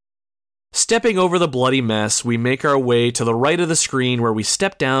came. Stepping over the bloody mess, we make our way to the right of the screen where we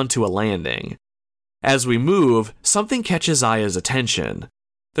step down to a landing. As we move, something catches Aya's attention.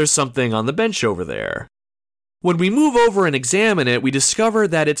 There's something on the bench over there. When we move over and examine it, we discover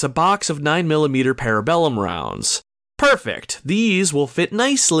that it's a box of 9mm parabellum rounds. Perfect! These will fit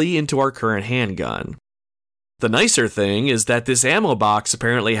nicely into our current handgun. The nicer thing is that this ammo box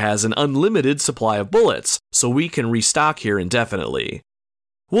apparently has an unlimited supply of bullets, so we can restock here indefinitely.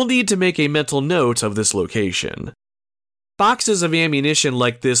 We'll need to make a mental note of this location. Boxes of ammunition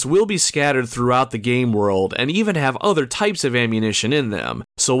like this will be scattered throughout the game world and even have other types of ammunition in them,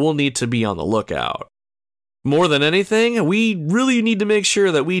 so we'll need to be on the lookout. More than anything, we really need to make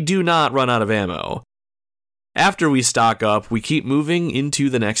sure that we do not run out of ammo. After we stock up, we keep moving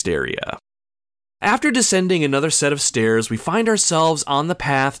into the next area. After descending another set of stairs, we find ourselves on the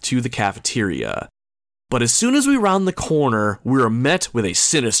path to the cafeteria. But as soon as we round the corner, we are met with a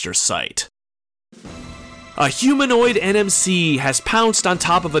sinister sight. A humanoid NMC has pounced on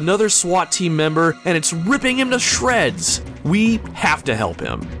top of another SWAT team member and it's ripping him to shreds. We have to help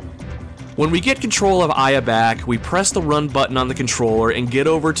him. When we get control of Aya back, we press the run button on the controller and get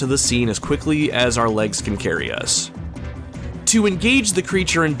over to the scene as quickly as our legs can carry us. To engage the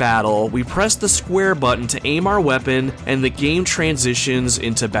creature in battle, we press the square button to aim our weapon and the game transitions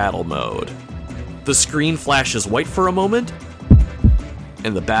into battle mode. The screen flashes white for a moment,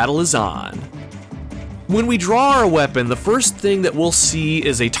 and the battle is on. When we draw our weapon, the first thing that we'll see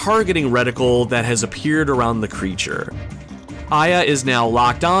is a targeting reticle that has appeared around the creature. Aya is now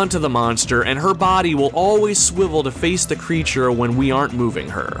locked onto the monster, and her body will always swivel to face the creature when we aren't moving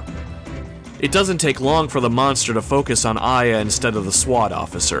her. It doesn't take long for the monster to focus on Aya instead of the SWAT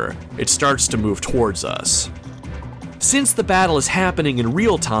officer. It starts to move towards us. Since the battle is happening in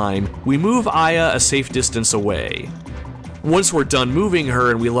real time, we move Aya a safe distance away. Once we're done moving her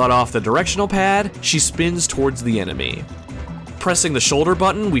and we let off the directional pad, she spins towards the enemy. Pressing the shoulder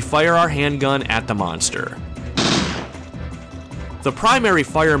button, we fire our handgun at the monster. The primary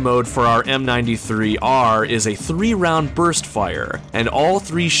fire mode for our M93R is a 3-round burst fire, and all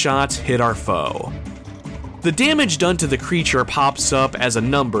 3 shots hit our foe. The damage done to the creature pops up as a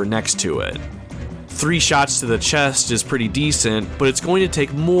number next to it. 3 shots to the chest is pretty decent, but it's going to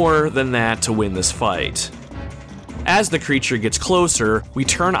take more than that to win this fight. As the creature gets closer, we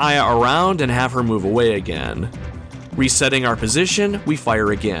turn Aya around and have her move away again. Resetting our position, we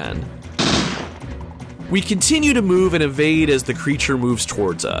fire again. We continue to move and evade as the creature moves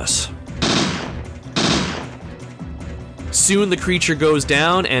towards us. Soon the creature goes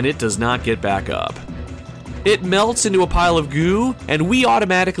down and it does not get back up. It melts into a pile of goo, and we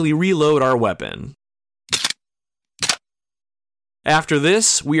automatically reload our weapon. After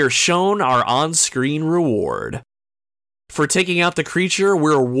this, we are shown our on-screen reward. For taking out the creature,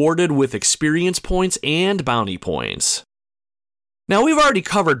 we're rewarded with experience points and bounty points. Now, we've already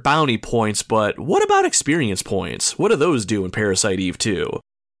covered bounty points, but what about experience points? What do those do in Parasite Eve 2?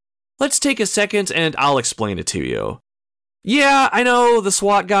 Let's take a second and I'll explain it to you. Yeah, I know the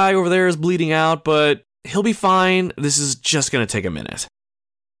SWAT guy over there is bleeding out, but he'll be fine. This is just going to take a minute.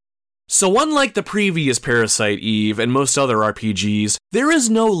 So unlike the previous Parasite Eve and most other RPGs, there is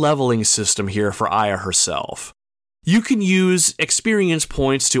no leveling system here for Aya herself. You can use experience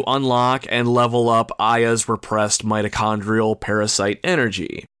points to unlock and level up Aya's repressed mitochondrial parasite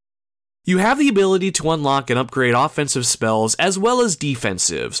energy. You have the ability to unlock and upgrade offensive spells as well as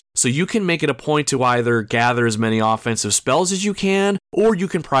defensives, so you can make it a point to either gather as many offensive spells as you can, or you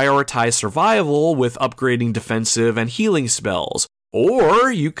can prioritize survival with upgrading defensive and healing spells,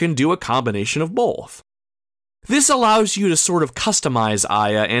 or you can do a combination of both. This allows you to sort of customize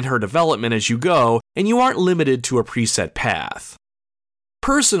Aya and her development as you go, and you aren't limited to a preset path.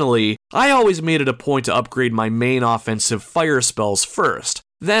 Personally, I always made it a point to upgrade my main offensive fire spells first,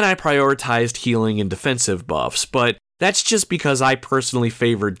 then I prioritized healing and defensive buffs, but that's just because I personally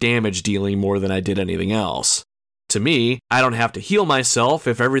favored damage dealing more than I did anything else. To me, I don't have to heal myself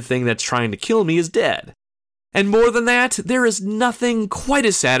if everything that's trying to kill me is dead. And more than that, there is nothing quite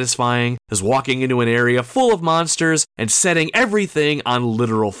as satisfying as walking into an area full of monsters and setting everything on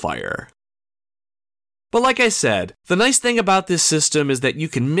literal fire. But like I said, the nice thing about this system is that you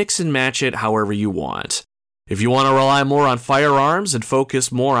can mix and match it however you want. If you want to rely more on firearms and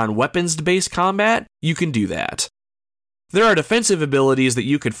focus more on weapons-based combat, you can do that. There are defensive abilities that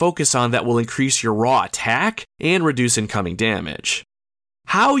you can focus on that will increase your raw attack and reduce incoming damage.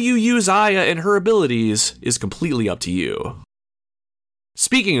 How you use Aya and her abilities is completely up to you.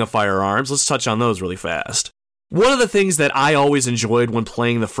 Speaking of firearms, let's touch on those really fast. One of the things that I always enjoyed when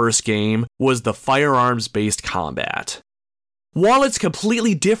playing the first game was the firearms-based combat. While it's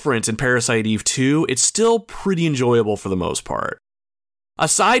completely different in Parasite Eve 2, it's still pretty enjoyable for the most part.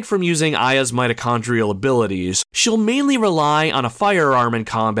 Aside from using Aya's mitochondrial abilities, she'll mainly rely on a firearm in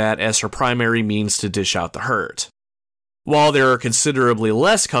combat as her primary means to dish out the hurt. While there are considerably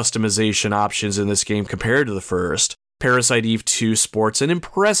less customization options in this game compared to the first, Parasite Eve 2 sports an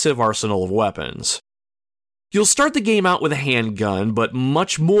impressive arsenal of weapons. You'll start the game out with a handgun, but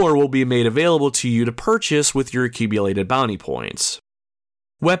much more will be made available to you to purchase with your accumulated bounty points.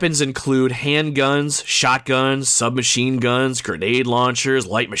 Weapons include handguns, shotguns, submachine guns, grenade launchers,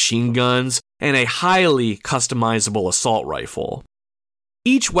 light machine guns, and a highly customizable assault rifle.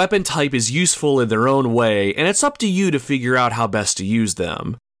 Each weapon type is useful in their own way, and it's up to you to figure out how best to use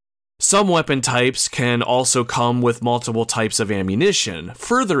them. Some weapon types can also come with multiple types of ammunition,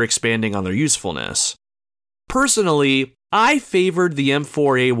 further expanding on their usefulness. Personally, I favored the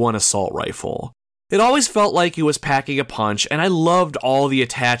M4A1 assault rifle. It always felt like it was packing a punch, and I loved all the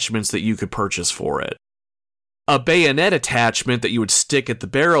attachments that you could purchase for it. A bayonet attachment that you would stick at the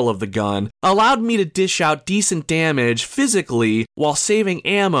barrel of the gun allowed me to dish out decent damage physically while saving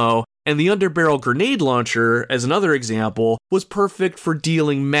ammo, and the underbarrel grenade launcher, as another example, was perfect for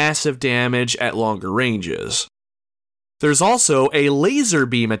dealing massive damage at longer ranges. There's also a laser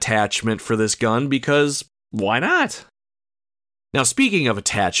beam attachment for this gun because why not? Now, speaking of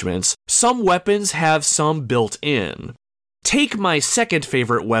attachments, some weapons have some built in. Take my second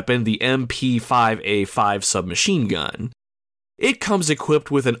favorite weapon, the MP5A5 submachine gun. It comes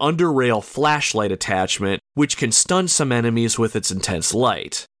equipped with an under-rail flashlight attachment, which can stun some enemies with its intense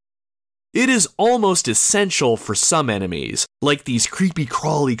light. It is almost essential for some enemies, like these creepy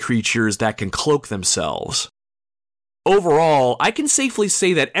crawly creatures that can cloak themselves. Overall, I can safely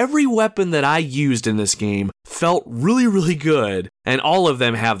say that every weapon that I used in this game felt really good, and all of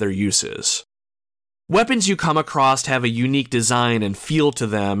them have their uses. Weapons you come across have a unique design and feel to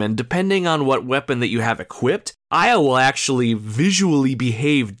them, and depending on what weapon that you have equipped, Aya will actually visually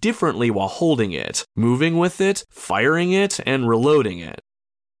behave differently while holding it, moving with it, firing it, and reloading it.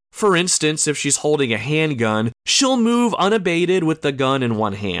 For instance, if she's holding a handgun, she'll move unabated with the gun in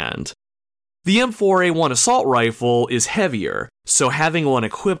one hand. The M4A1 assault rifle is heavier, so having one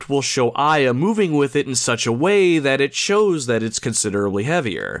equipped will show Aya moving with it in such a way that it shows that it's considerably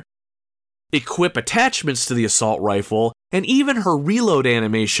heavier. Equip attachments to the assault rifle, and even her reload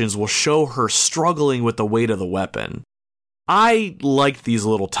animations will show her struggling with the weight of the weapon. I liked these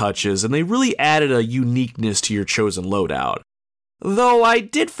little touches, and they really added a uniqueness to your chosen loadout. Though I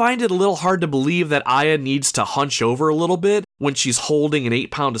did find it a little hard to believe that Aya needs to hunch over a little bit when she's holding an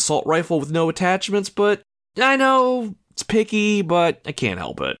 8-pound assault rifle with no attachments, but I know it's picky, but I can't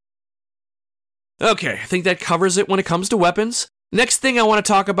help it. Okay, I think that covers it when it comes to weapons. Next thing I want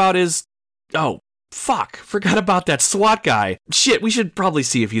to talk about is... Oh, fuck, forgot about that SWAT guy. Shit, we should probably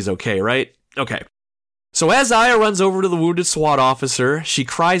see if he's okay, right? Okay. So as Aya runs over to the wounded SWAT officer, she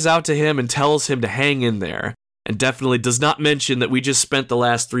cries out to him and tells him to hang in there. And definitely does not mention that we just spent the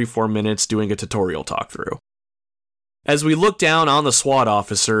last 3-4 minutes doing a tutorial talkthrough. As we look down on the SWAT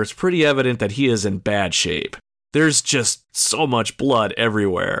officer, it's pretty evident that he is in bad shape. There's just so much blood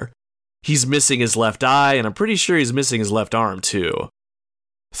everywhere. He's missing his left eye, and I'm pretty sure he's missing his left arm too.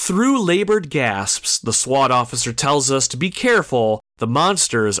 Through labored gasps, the SWAT officer tells us to be careful, the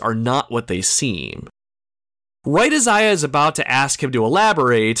monsters are not what they seem. Right as Aya is about to ask him to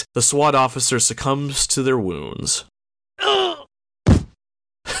elaborate, the SWAT officer succumbs to their wounds.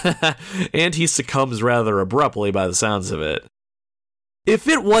 And he succumbs rather abruptly by the sounds of it. If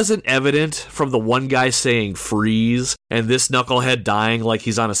it wasn't evident from the one guy saying freeze and this knucklehead dying like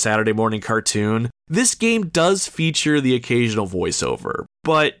he's on a Saturday morning cartoon, this game does feature the occasional voiceover,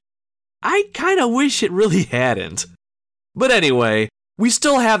 but I kinda wish it really hadn't. But anyway, we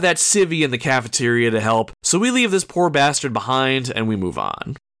still have that civvy in the cafeteria to help, so we leave this poor bastard behind and we move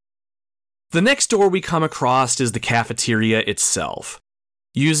on. The next door we come across is the cafeteria itself.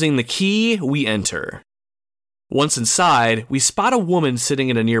 Using the key, we enter. Once inside, we spot a woman sitting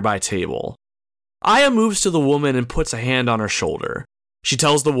at a nearby table. Aya moves to the woman and puts a hand on her shoulder. She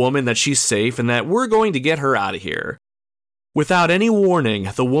tells the woman that she's safe and that we're going to get her out of here. Without any warning,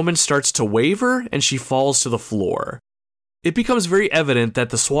 the woman starts to waver and she falls to the floor. It becomes very evident that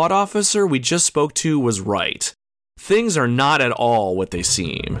the SWAT officer we just spoke to was right. Things are not at all what they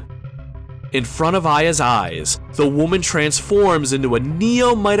seem. In front of Aya's eyes, the woman transforms into a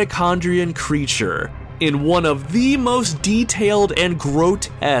neo-mitochondrian creature in one of the most detailed and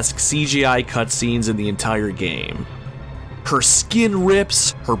grotesque CGI cutscenes in the entire game. Her skin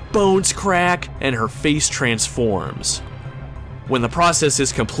rips, her bones crack, and her face transforms. When the process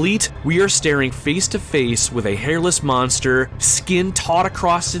is complete, we are staring face to face with a hairless monster, skin taut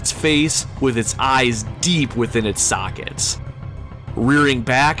across its face, with its eyes deep within its sockets. Rearing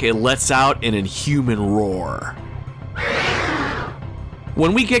back, it lets out an inhuman roar.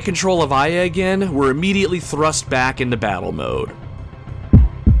 When we get control of Aya again, we're immediately thrust back into battle mode.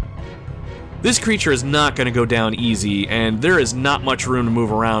 This creature is not going to go down easy, and there is not much room to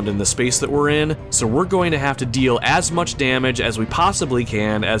move around in the space that we're in, so we're going to have to deal as much damage as we possibly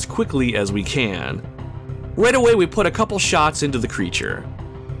can, as quickly as we can. Right away, we put a couple shots into the creature.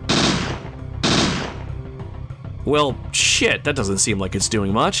 Well, shit, that doesn't seem like it's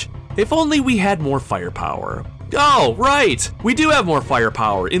doing much. If only we had more firepower. Oh, right! We do have more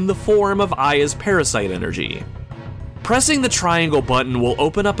firepower in the form of Aya's Parasite energy. Pressing the triangle button will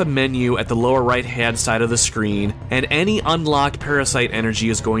open up a menu at the lower right hand side of the screen, and any unlocked Parasite energy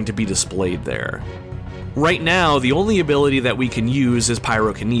is going to be displayed there. Right now, the only ability that we can use is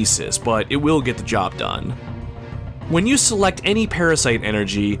Pyrokinesis, but it will get the job done. When you select any Parasite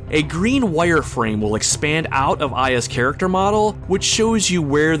energy, a green wireframe will expand out of Aya's character model, which shows you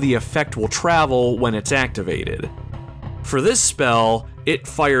where the effect will travel when it's activated. For this spell, it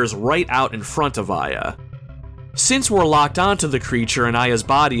fires right out in front of Aya. Since we're locked onto the creature and Aya's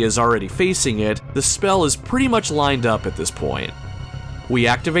body is already facing it, the spell is pretty much lined up at this point. We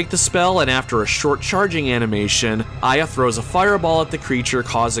activate the spell, and after a short charging animation, Aya throws a fireball at the creature,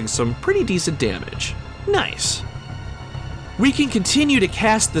 causing some pretty decent damage. Nice. We can continue to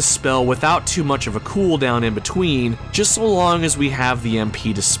cast this spell without too much of a cooldown in between, just so long as we have the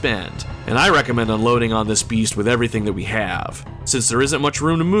MP to spend. And I recommend unloading on this beast with everything that we have. Since there isn't much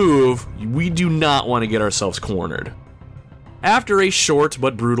room to move, we do not want to get ourselves cornered. After a short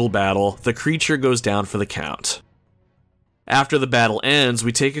but brutal battle, the creature goes down for the count. After the battle ends,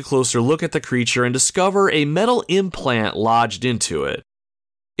 we take a closer look at the creature and discover a metal implant lodged into it.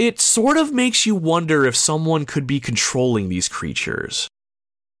 It sort of makes you wonder if someone could be controlling these creatures.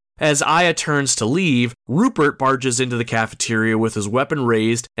 As Aya turns to leave, Rupert barges into the cafeteria with his weapon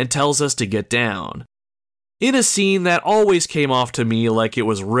raised and tells us to get down. In a scene that always came off to me like it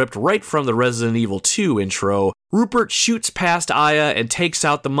was ripped right from the Resident Evil 2 intro, Rupert shoots past Aya and takes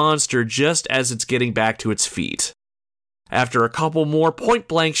out the monster just as it's getting back to its feet. After a couple more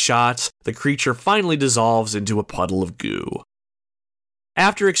point-blank shots, the creature finally dissolves into a puddle of goo.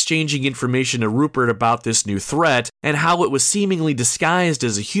 After exchanging information to Rupert about this new threat and how it was seemingly disguised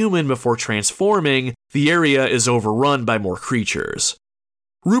as a human before transforming, the area is overrun by more creatures.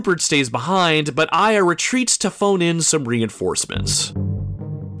 Rupert stays behind, but Aya retreats to phone in some reinforcements.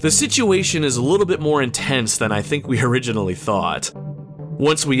 The situation is a little bit more intense than I think we originally thought.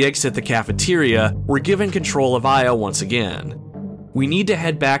 Once we exit the cafeteria, we're given control of Aya once again. We need to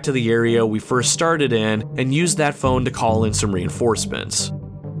head back to the area we first started in and use that phone to call in some reinforcements.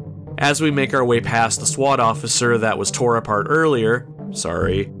 As we make our way past the SWAT officer that was tore apart earlier,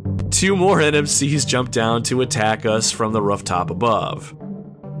 2 more NMCs jump down to attack us from the rooftop above.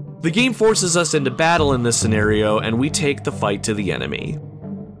 The game forces us into battle in this scenario, and we take the fight to the enemy.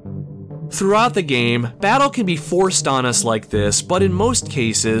 Throughout the game, battle can be forced on us like this, but in most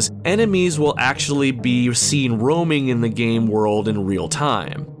cases, enemies will actually be seen roaming in the game world in real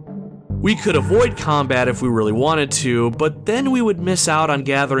time. We could avoid combat if we really wanted to, but then we would miss out on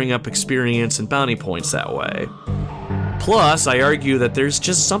gathering up experience and bounty points that way. Plus, I argue that there's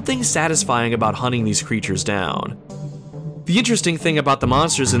just something satisfying about hunting these creatures down. The interesting thing about the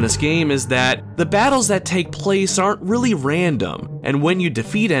monsters in this game is that the battles that take place aren't really random, and when you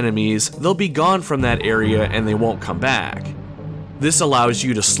defeat enemies, they'll be gone from that area and they won't come back. This allows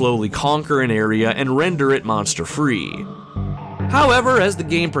you to slowly conquer an area and render it monster-free. However, as the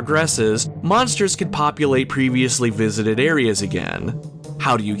game progresses, monsters can populate previously visited areas again.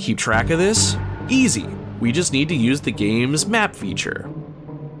 How do you keep track of this? Easy. We just need to use the game's map feature.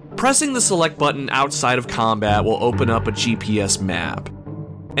 Pressing the select button outside of combat will open up a GPS map.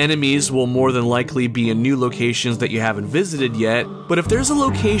 Enemies will more than likely be in new locations that you haven't visited yet, but if there's a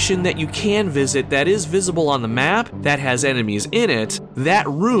location that you can visit that is visible on the map that has enemies in it, that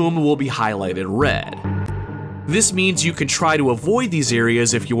room will be highlighted red. This means you can try to avoid these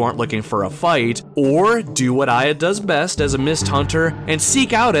areas if you aren't looking for a fight, or do what Aya does best as a mist hunter and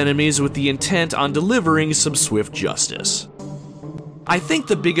seek out enemies with the intent on delivering some swift justice. I think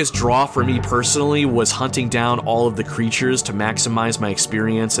the biggest draw for me personally was hunting down all of the creatures to maximize my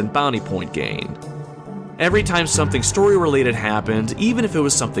experience and bounty point gain. Every time something story-related happened, even if it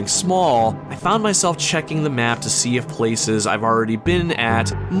was something small, I found myself checking the map to see if places I've already been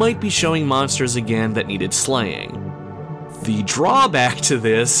at might be showing monsters again that needed slaying. The drawback to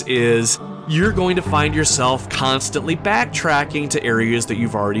this is you're going to find yourself constantly backtracking to areas that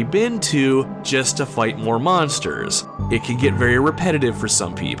you've already been to just to fight more monsters. It can get very repetitive for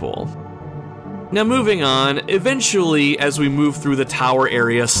some people. Now moving on, eventually as we move through the tower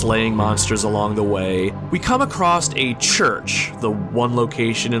area slaying monsters along the way, we come across a church, the one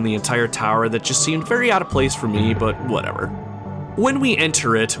location in the entire tower that just seemed very out of place for me, but whatever. When we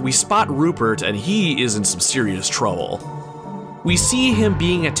enter it, we spot Rupert and he is in some serious trouble. We see him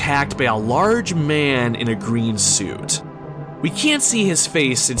being attacked by a large man in a green suit. We can't see his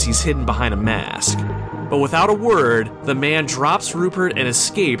face since he's hidden behind a mask, but without a word, the man drops Rupert and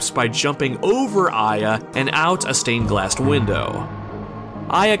escapes by jumping over Aya and out a stained glass window.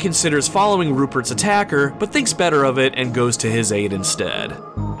 Aya considers following Rupert's attacker, but thinks better of it and goes to his aid instead.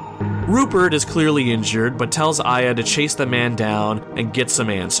 Rupert is clearly injured, but tells Aya to chase the man down and get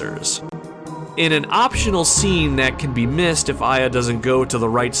some answers. In an optional scene that can be missed if Aya doesn't go to the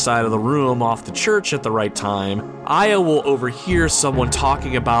right side of the room off the church at the right time, Aya will overhear someone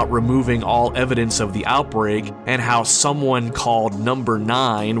talking about removing all evidence of the outbreak and how someone called Number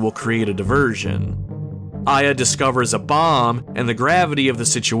 9 will create a diversion. Aya discovers a bomb, and the gravity of the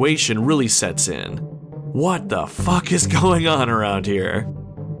situation really sets in. What the fuck is going on around here?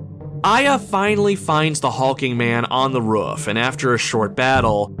 Aya finally finds the hulking man on the roof, and after a short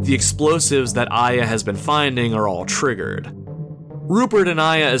battle, the explosives that Aya has been finding are all triggered. Rupert and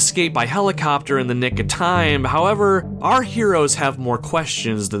Aya escape by helicopter in the nick of time, however, our heroes have more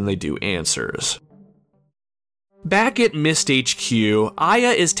questions than they do answers. Back at Mist HQ, Aya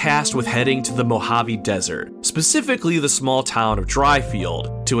is tasked with heading to the Mojave Desert, specifically the small town of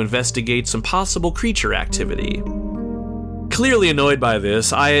Dryfield, to investigate some possible creature activity. Clearly annoyed by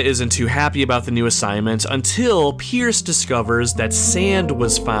this, Aya isn't too happy about the new assignment until Pierce discovers that sand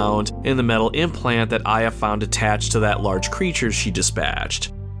was found in the metal implant that Aya found attached to that large creature she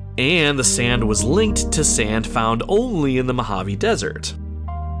dispatched. And the sand was linked to sand found only in the Mojave Desert.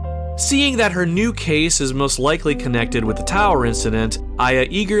 Seeing that her new case is most likely connected with the tower incident, Aya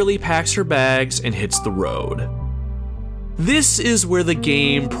eagerly packs her bags and hits the road. This is where the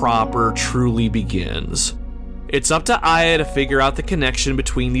game proper truly begins. It's up to Aya to figure out the connection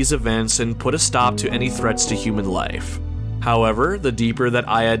between these events and put a stop to any threats to human life. However, the deeper that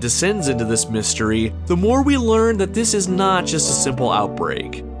Aya descends into this mystery, the more we learn that this is not just a simple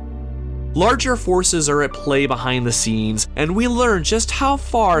outbreak. Larger forces are at play behind the scenes, and we learn just how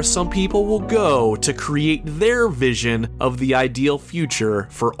far some people will go to create their vision of the ideal future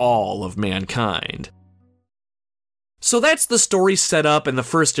for all of mankind. So that's the story setup in the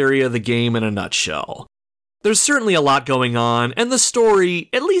first area of the game in a nutshell. There's certainly a lot going on, and the story,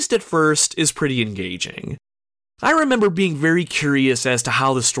 at least at first, is pretty engaging. I remember being very curious as to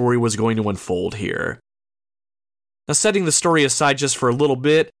how the story was going to unfold here. Now, setting the story aside just for a little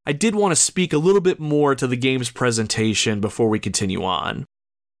bit, I did want to speak a little bit more to the game's presentation before we continue on.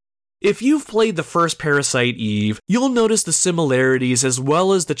 If you've played the first Parasite Eve, you'll notice the similarities as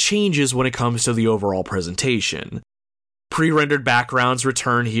well as the changes when it comes to the overall presentation. Pre-rendered backgrounds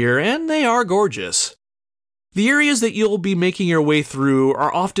return here, and they are gorgeous. The areas that you'll be making your way through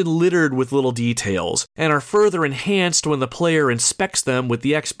are often littered with little details, and are further enhanced when the player inspects them with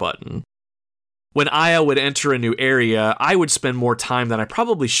the X button. When Aya would enter a new area, I would spend more time than I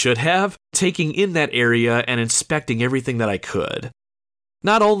probably should have, taking in that area and inspecting everything that I could.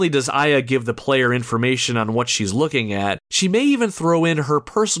 Not only does Aya give the player information on what she's looking at, she may even throw in her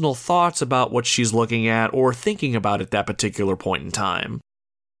personal thoughts about what she's looking at or thinking about at that particular point in time.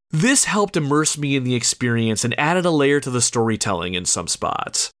 This helped immerse me in the experience and added a layer to the storytelling in some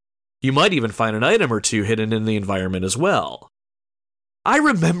spots. You might even find an item or two hidden in the environment as well. I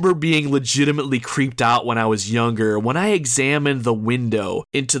remember being legitimately creeped out when I was younger when I examined the window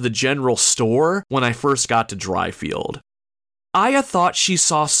into the general store when I first got to Dryfield. Aya thought she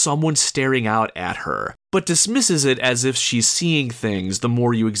saw someone staring out at her, but dismisses it as if she's seeing things the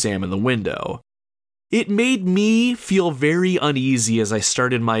more you examine the window. It made me feel very uneasy as I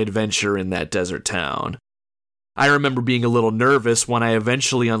started my adventure in that desert town. I remember being a little nervous when I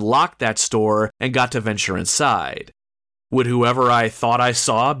eventually unlocked that store and got to venture inside. Would whoever I thought I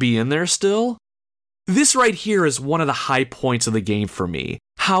saw be in there still? This right here is one of the high points of the game for me,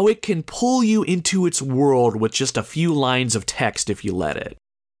 how it can pull you into its world with just a few lines of text if you let it.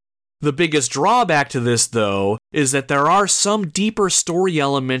 The biggest drawback to this, though, is that there are some deeper story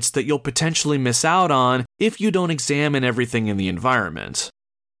elements that you'll potentially miss out on if you don't examine everything in the environment.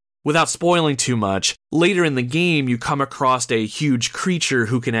 Without spoiling too much, later in the game you come across a huge creature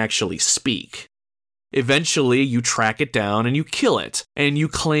who can actually speak. Eventually, you track it down and you kill it, and you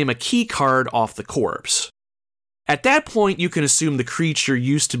claim a key card off the corpse. At that point, you can assume the creature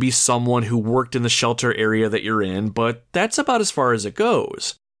used to be someone who worked in the shelter area that you're in, but that's about as far as it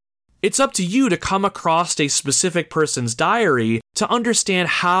goes. It's up to you to come across a specific person's diary to understand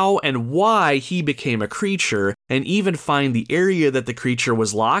how and why he became a creature, and even find the area that the creature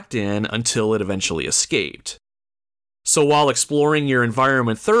was locked in until it eventually escaped. So while exploring your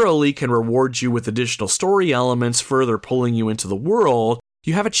environment thoroughly can reward you with additional story elements further pulling you into the world,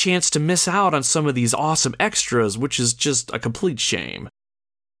 you have a chance to miss out on some of these awesome extras, which is just a complete shame.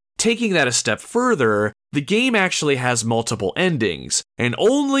 Taking that a step further, the game actually has multiple endings, and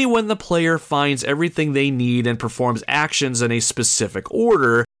only when the player finds everything they need and performs actions in a specific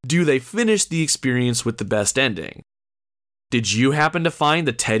order do they finish the experience with the best ending. Did you happen to find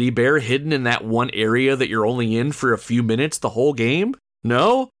the teddy bear hidden in that one area that you're only in for a few minutes the whole game?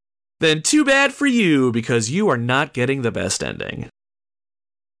 No? Then too bad for you, because you are not getting the best ending.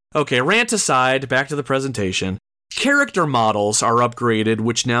 Okay, rant aside, back to the presentation. Character models are upgraded,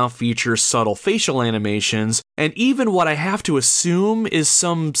 which now feature subtle facial animations, and even what I have to assume is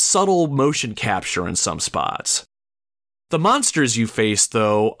some subtle motion capture in some spots. The monsters you face,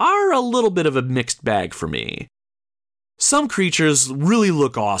 though, are a little bit of a mixed bag for me. Some creatures really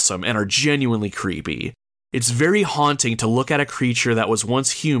look awesome and are genuinely creepy. It's very haunting to look at a creature that was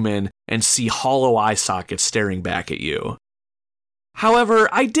once human and see hollow eye sockets staring back at you. However,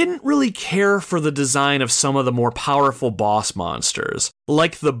 I didn't really care for the design of some of the more powerful boss monsters,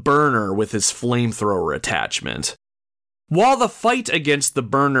 like the Burner with his flamethrower attachment. While the fight against the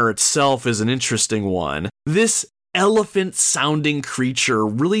Burner itself is an interesting one, this elephant-sounding creature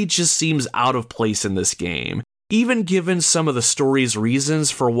really just seems out of place in this game, even given some of the story's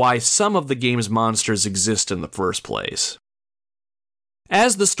reasons for why some of the game's monsters exist in the first place.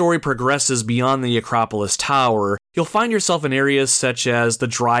 As the story progresses beyond the Acropolis Tower, you'll find yourself in areas such as the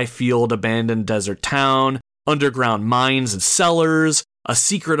Dryfield abandoned desert town, underground mines and cellars, a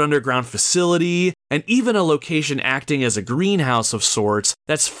secret underground facility, and even a location acting as a greenhouse of sorts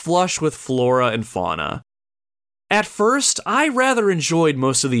that's flush with flora and fauna. At first, I rather enjoyed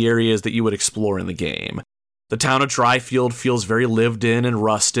most of the areas that you would explore in the game. The town of Dryfield feels very lived in and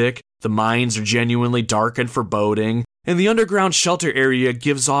rustic, The mines are genuinely dark and foreboding, and the underground shelter area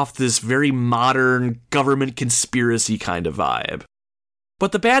gives off this very modern government conspiracy kind of vibe.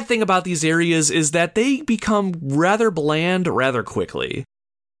 But the bad thing about these areas is that they become rather bland rather quickly.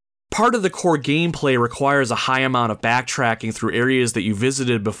 Part of the core gameplay requires a high amount of backtracking through areas that you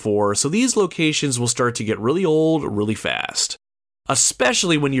visited before, so these locations will start to get really old really fast.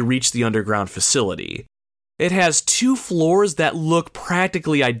 Especially when you reach the underground facility. It has 2 floors that look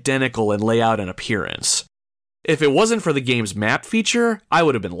practically identical in layout and appearance. If it wasn't for the game's map feature, I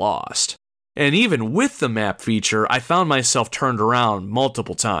would have been lost. And even with the map feature, I found myself turned around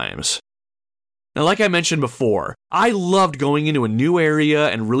multiple times. Now, like I mentioned before, I loved going into a new area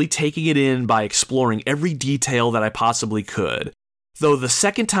and really taking it in by exploring every detail that I possibly could. Though the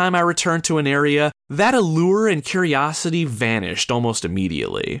second time I returned to an area, that allure and curiosity vanished almost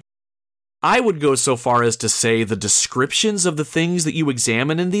immediately. I would go so far as to say the descriptions of the things that you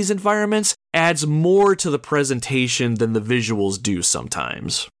examine in these environments adds more to the presentation than the visuals do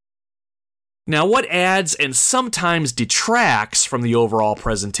sometimes. Now, what adds and sometimes detracts from the overall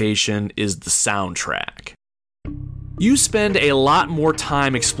presentation is the soundtrack. You spend a lot more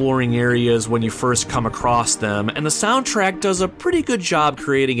time exploring areas when you first come across them, and the soundtrack does a pretty good job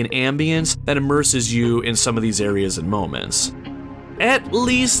creating an ambience that immerses you in some of these areas and moments. At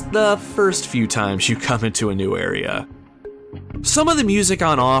least the first few times you come into a new area. Some of the music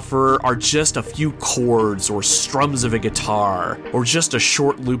on offer are just a few chords or strums of a guitar, or just a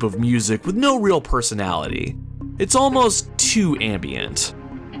short loop of music with no real personality. It's almost too ambient.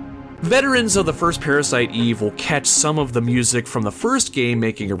 Veterans of the first Parasite Eve will catch some of the music from the first game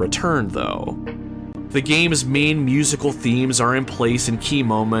making a return, though. The game's main musical themes are in place in key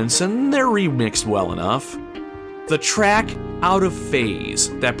moments, and they're remixed well enough. The track Out of Phase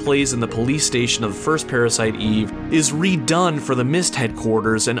that plays in the police station of the first Parasite Eve is redone for the Mist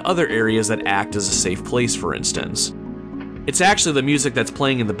headquarters and other areas that act as a safe place, for instance. It's actually the music that's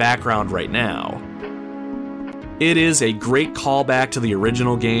playing in the background right now. It is a great callback to the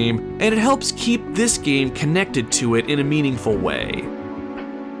original game, and it helps keep this game connected to it in a meaningful way.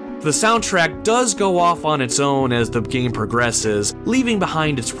 The soundtrack does go off on its own as the game progresses, leaving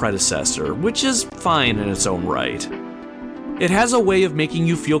behind its predecessor, which is fine in its own right. It has a way of making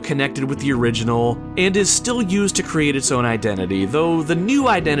you feel connected with the original, and is still used to create its own identity, though the new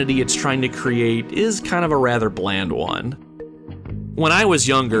identity it's trying to create is kind of a rather bland one. When I was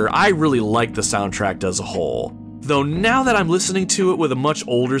younger, I really liked the soundtrack as a whole, though now that I'm listening to it with a much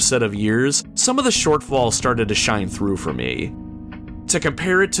older set of years, some of the shortfalls started to shine through for me. To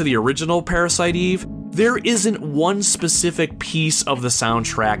compare it to the original Parasite Eve, there isn't one specific piece of the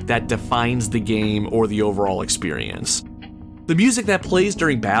soundtrack that defines the game or the overall experience. The music that plays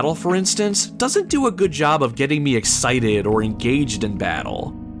during battle, for instance, doesn't do a good job of getting me excited or engaged in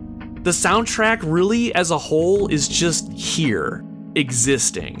battle. The soundtrack really, as a whole, is just here,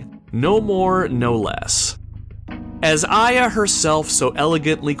 existing. No more, no less. As Aya herself so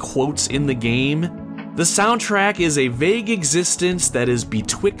elegantly quotes in the game, the soundtrack is a vague existence that is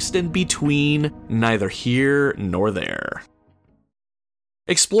betwixt and between, neither here nor there.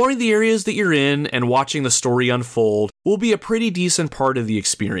 Exploring the areas that you're in and watching the story unfold will be a pretty decent part of the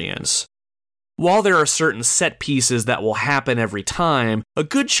experience. While there are certain set pieces that will happen every time, a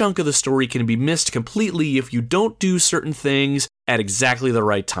good chunk of the story can be missed completely if you don't do certain things at exactly the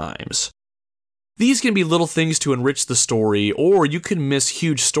right times. These can be little things to enrich the story, or you can miss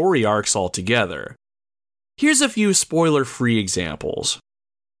huge story arcs altogether. Here's a few spoiler-free examples.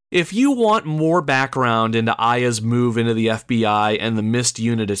 If you want more background into Aya's move into the FBI and the Mist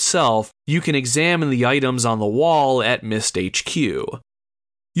unit itself, you can examine the items on the wall at Mist HQ.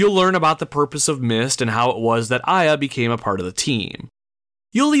 You'll learn about the purpose of Mist and how it was that Aya became a part of the team.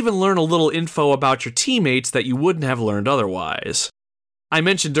 You'll even learn a little info about your teammates that you wouldn't have learned otherwise. I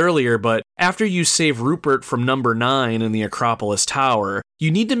mentioned earlier, but after you save Rupert from number 9 in the Acropolis Tower,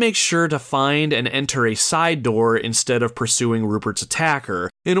 you need to make sure to find and enter a side door instead of pursuing Rupert's attacker,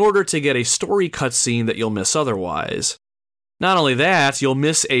 in order to get a story cutscene that you'll miss otherwise. Not only that, you'll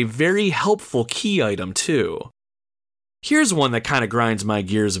miss a very helpful key item too. Here's one that kind of grinds my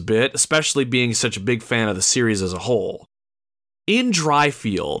gears a bit, especially being such a big fan of the series as a whole. In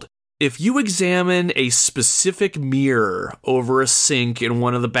Dryfield, if you examine a specific mirror over a sink in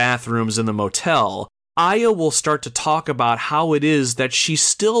one of the bathrooms in the motel, Aya will start to talk about how it is that she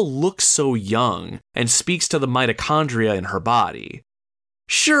still looks so young and speaks to the mitochondria in her body.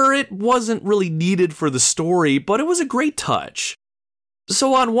 Sure, it wasn't really needed for the story, but it was a great touch.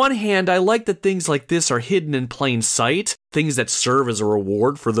 So on one hand, I like that things like this are hidden in plain sight, things that serve as a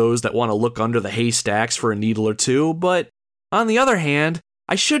reward for those that want to look under the haystacks for a needle or two, but on the other hand,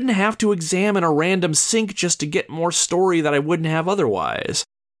 I shouldn't have to examine a random sink just to get more story that I wouldn't have otherwise.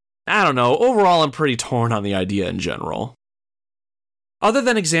 I don't know, overall I'm pretty torn on the idea in general. Other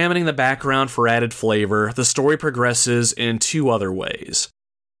than examining the background for added flavor, the story progresses in two other ways.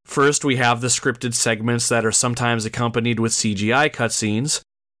 First, we have the scripted segments that are sometimes accompanied with CGI cutscenes.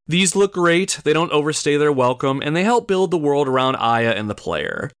 These look great, they don't overstay their welcome, and they help build the world around Aya and the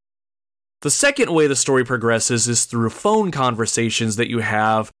player. The second way the story progresses is through phone conversations that you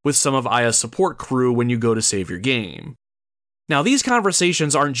have with some of Aya's support crew when you go to save your game. Now, these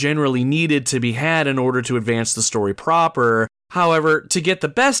conversations aren't generally needed to be had in order to advance the story proper. However, to get the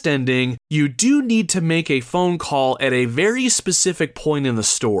best ending, you do need to make a phone call at a very specific point in the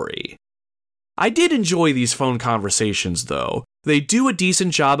story. I did enjoy these phone conversations, though. They do a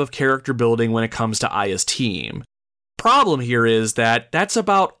decent job of character building when it comes to Aya's team. Problem here is that that's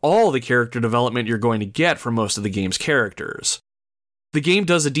about all the character development you're going to get from most of the game's characters. The game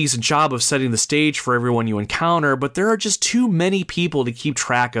does a decent job of setting the stage for everyone you encounter, but there are just too many people to keep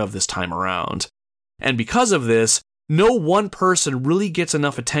track of this time around. And because of this, no one person really gets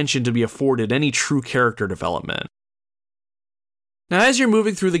enough attention to be afforded any true character development. Now, as you're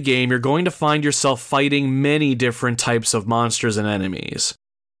moving through the game, you're going to find yourself fighting many different types of monsters and enemies.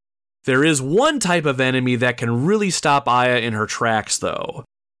 There is one type of enemy that can really stop Aya in her tracks, though.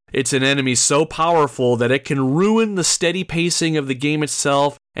 It's an enemy so powerful that it can ruin the steady pacing of the game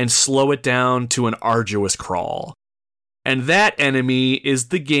itself and slow it down to an arduous crawl. And that enemy is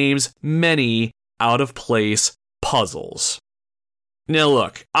the game's many out-of-place puzzles. Now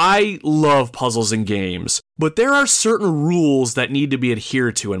look, I love puzzles in games, but there are certain rules that need to be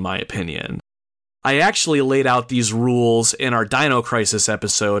adhered to in my opinion. I actually laid out these rules in our Dino Crisis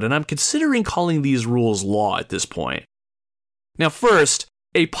episode, and I'm considering calling these rules law at this point. Now first,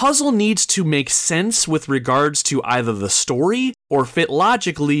 a puzzle needs to make sense with regards to either the story or fit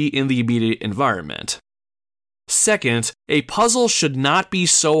logically in the immediate environment. Second, a puzzle should not be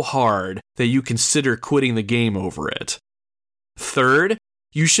so hard that you consider quitting the game over it. Third,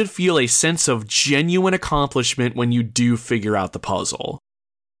 you should feel a sense of genuine accomplishment when you do figure out the puzzle.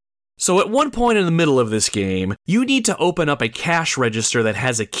 So at one point in the middle of this game, you need to open up a cash register that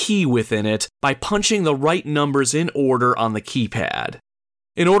has a key within it by punching the right numbers in order on the keypad.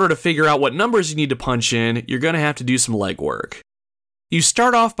 In order to figure out what numbers you need to punch in, you're going to have to do some legwork. You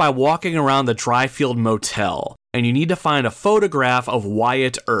start off by walking around the Dryfield Motel, and you need to find a photograph of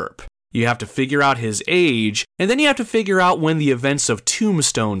Wyatt Earp. You have to figure out his age, and then you have to figure out when the events of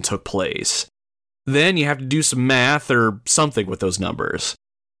Tombstone took place. Then you have to do some math or something with those numbers.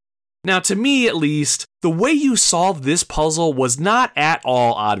 Now, to me at least, the way you solved this puzzle was not at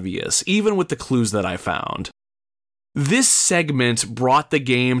all obvious, even with the clues that I found. This segment brought the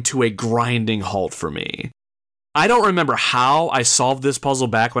game to a grinding halt for me. I don't remember how I solved this puzzle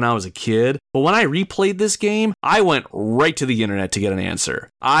back when I was a kid, but when I replayed this game, I went right to the internet to get an answer.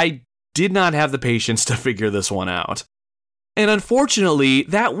 I did not have the patience to figure this one out. And unfortunately,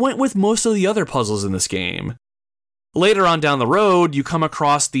 that went with most of the other puzzles in this game. Later on down the road, you come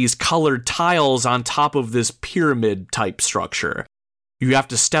across these colored tiles on top of this pyramid-type structure. You have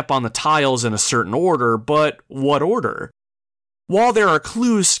to step on the tiles in a certain order, but what order? While there are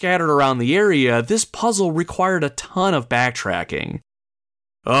clues scattered around the area, this puzzle required a ton of backtracking.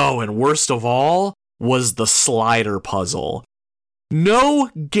 Oh, and worst of all was the slider puzzle. No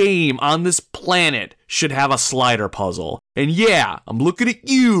game on this planet should have a slider puzzle. And yeah, I'm looking at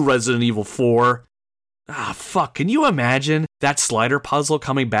you, Resident Evil 4. Can you imagine that slider puzzle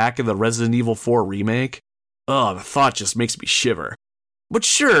coming back in the Resident Evil 4 remake? The thought just makes me shiver. But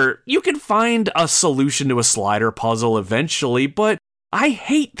sure, you can find a solution to a slider puzzle eventually, but I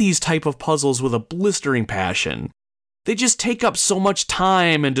hate these type of puzzles with a blistering passion. They just take up so much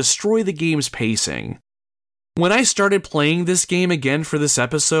time and destroy the game's pacing. When I started playing this game again for this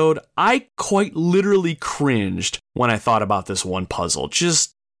episode, I quite literally cringed when I thought about this one puzzle.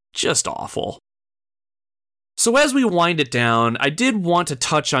 Just awful. So as we wind it down, I did want to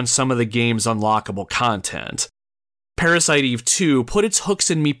touch on some of the game's unlockable content. Parasite Eve 2 put its hooks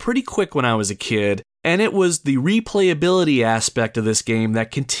in me pretty quick when I was a kid, and it was the replayability aspect of this game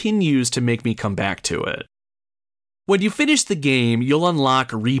that continues to make me come back to it. When you finish the game, you'll unlock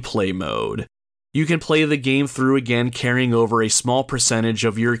replay mode. You can play the game through again, carrying over a small percentage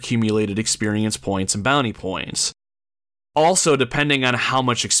of your accumulated experience points and bounty points. Also, depending on how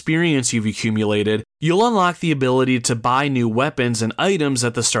much experience you've accumulated, you'll unlock the ability to buy new weapons and items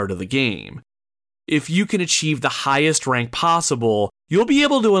at the start of the game. If you can achieve the highest rank possible, you'll be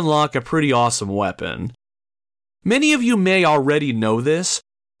able to unlock a pretty awesome weapon. Many of you may already know this,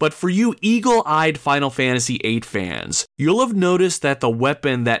 But for you eagle-eyed Final Fantasy VIII fans, you'll have noticed that the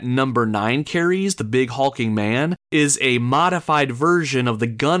weapon that number 9 carries, the big hulking man, is a modified version of the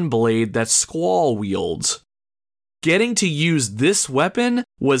gun blade that Squall wields. Getting to use this weapon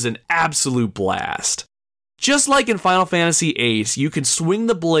was an absolute blast. Just like in Final Fantasy VIII, you can swing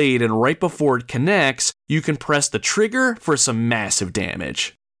the blade and right before it connects, you can press the trigger for some massive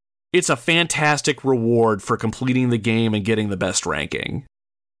damage. It's a fantastic reward for completing the game and getting the best ranking.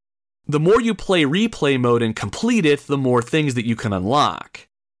 The more you play replay mode and complete it, the more things that you can unlock.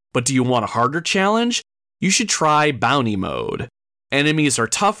 But do you want a harder challenge? You should try bounty mode. Enemies are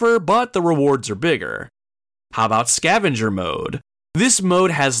tougher, but the rewards are bigger. How about scavenger mode? This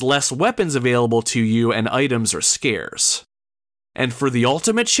mode has less weapons available to you and items are scarce. And for the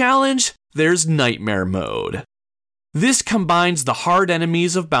ultimate challenge, there's nightmare mode. This combines the hard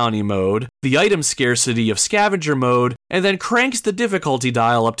enemies of bounty mode, the item scarcity of scavenger mode, and then cranks the difficulty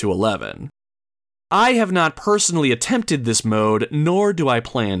dial up to 11. I have not personally attempted this mode, nor do I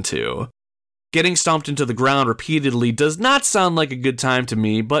plan to. Getting stomped into the ground repeatedly does not sound like a good time to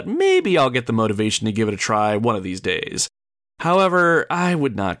me, but maybe I'll get the motivation to give it a try one of these days. However, I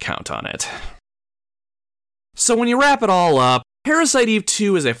would not count on it. So when you wrap it all up, Parasite Eve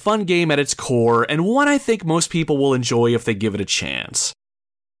 2 is a fun game at its core, and one I think most people will enjoy if they give it a chance.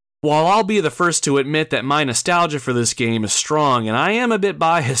 While I'll be the first to admit that my nostalgia for this game is strong and I am a bit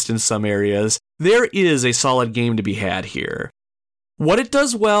biased in some areas, there is a solid game to be had here. What it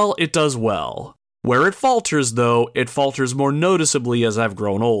does well, it does well. Where it falters, though, it falters more noticeably as I've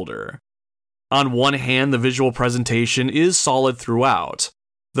grown older. On one hand, the visual presentation is solid throughout.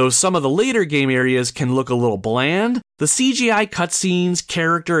 Though some of the later game areas can look a little bland, the CGI cutscenes,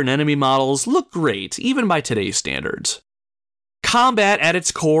 character, and enemy models look great, even by today's standards. Combat at its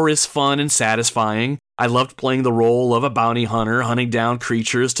core is fun and satisfying. I loved playing the role of a bounty hunter hunting down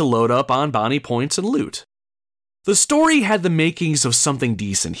creatures to load up on bounty points and loot. The story had the makings of something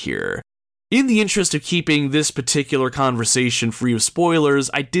decent here. In the interest of keeping this particular conversation free of spoilers,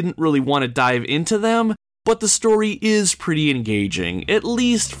 I didn't really want to dive into them, but the story is pretty engaging, at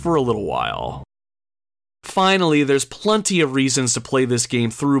least for a little while. Finally, there's plenty of reasons to play this game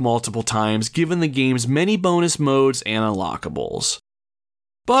through multiple times, given the game's many bonus modes and unlockables.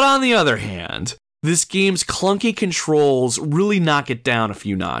 But on the other hand, this game's clunky controls really knock it down a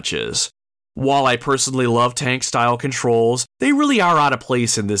few notches. While I personally love tank-style controls, they really are out of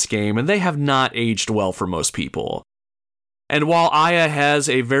place in this game, and they have not aged well for most people. And while Aya has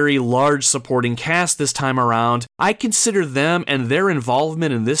a very large supporting cast this time around, I consider them and their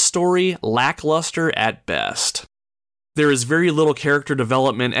involvement in this story lackluster at best. There is very little character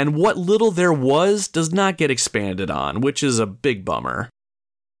development, and what little there was does not get expanded on, which is a big bummer.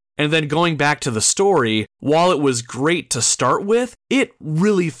 And then going back to the story, while it was great to start with, it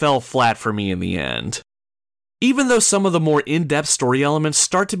really fell flat for me in the end. Even though some of the more in-depth story elements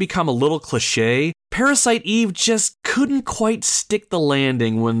start to become a little cliché, Parasite Eve just couldn't quite stick the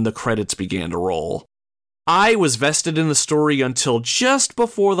landing when the credits began to roll. I was vested in the story until just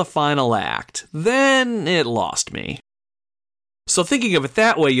before the final act, then it lost me. So thinking of it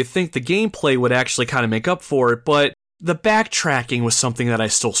that way, you'd think the gameplay would actually kind of make up for it, but the backtracking was something that I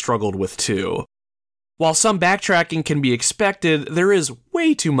still struggled with too. While some backtracking can be expected, there is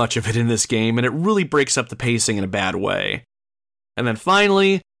way too much of it in this game, and it really breaks up the pacing in a bad way. And then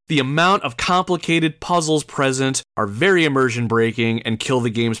finally, the amount of complicated puzzles present are very immersion-breaking and kill the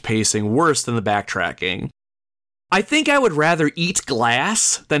game's pacing worse than the backtracking. I think I would rather eat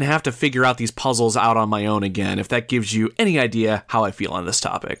glass than have to figure out these puzzles out on my own again, if that gives you any idea how I feel on this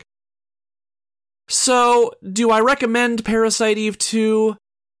topic. So, do I recommend Parasite Eve 2?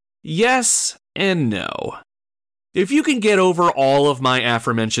 Yes and no. If you can get over all of my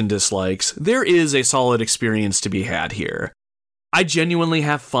aforementioned dislikes, there is a solid experience to be had here. I genuinely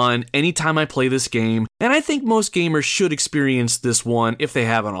have fun anytime I play this game, and I think most gamers should experience this one if they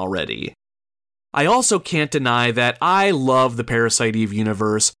haven't already. I also can't deny that I love the Parasite Eve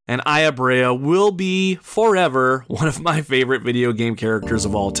universe, and Aya Brea will be, forever, one of my favorite video game characters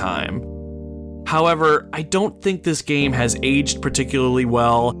of all time. However, I don't think this game has aged particularly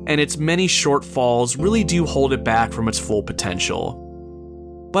well, and its many shortfalls really do hold it back from its full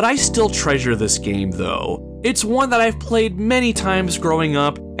potential. But I still treasure this game though. It's one that I've played many times growing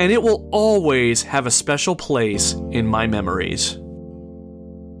up, and it will always have a special place in my memories.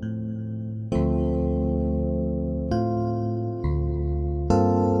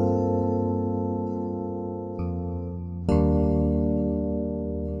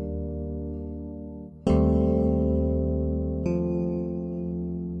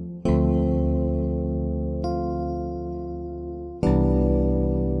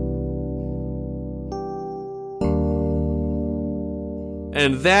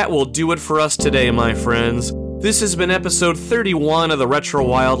 And that will do it for us today, my friends. This has been episode 31 of the Retro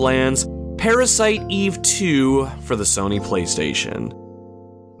Wildlands, Parasite Eve 2 for the Sony PlayStation.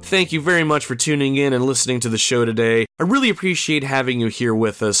 Thank you very much for tuning in and listening to the show today. I really appreciate having you here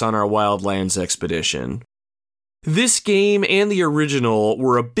with us on our Wildlands expedition. This game and the original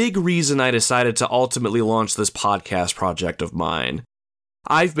were a big reason I decided to ultimately launch this podcast project of mine.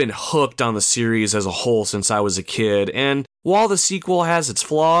 I've been hooked on the series as a whole since I was a kid, and while the sequel has its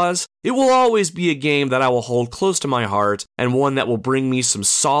flaws, it will always be a game that I will hold close to my heart and one that will bring me some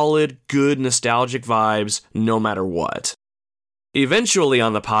solid, good, nostalgic vibes no matter what. Eventually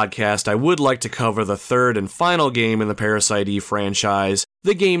on the podcast, I would like to cover the third and final game in the Parasite Eve franchise,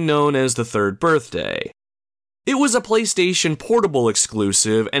 the game known as The Third Birthday. It was a PlayStation Portable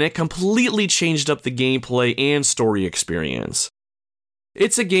exclusive, and it completely changed up the gameplay and story experience.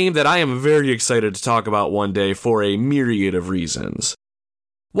 It's a game that I am very excited to talk about one day for a myriad of reasons.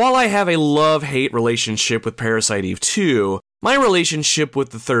 While I have a love-hate relationship with Parasite Eve 2, my relationship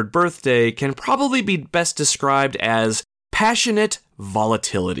with The Third Birthday can probably be best described as passionate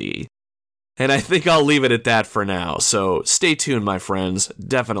volatility. And I think I'll leave it at that for now, so stay tuned, my friends.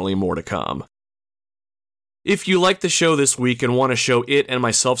 Definitely more to come. If you like the show this week and want to show it and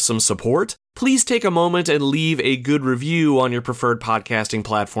myself some support, please take a moment and leave a good review on your preferred podcasting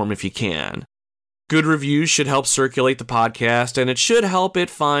platform if you can. Good reviews should help circulate the podcast, and it should help it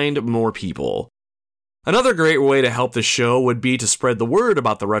find more people. Another great way to help the show would be to spread the word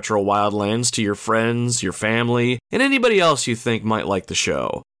about the Retro Wildlands to your friends, your family, and anybody else you think might like the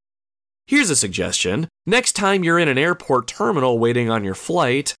show. Here's a suggestion. Next time you're in an airport terminal waiting on your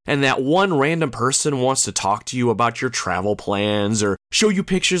flight, and that one random person wants to talk to you about your travel plans or show you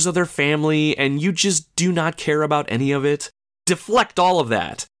pictures of their family and you just do not care about any of it, deflect all of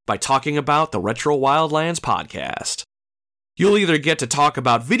that by talking about the Retro Wildlands podcast. You'll either get to talk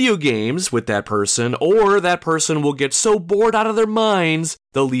about video games with that person, or that person will get so bored out of their minds,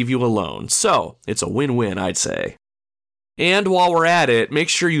 they'll leave you alone. So, it's a win-win, I'd say. And while we're at it, make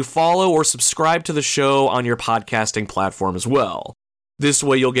sure you follow or subscribe to the show on your podcasting platform as well. This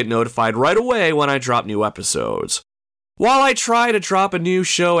way you'll get notified right away when I drop new episodes. While I try to drop a new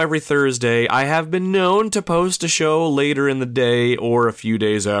show every Thursday, I have been known to post a show later in the day or a few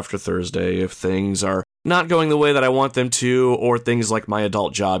days after Thursday if things are not going the way that I want them to, or things like my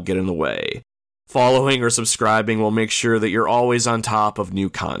adult job get in the way. Following or subscribing will make sure that you're always on top of new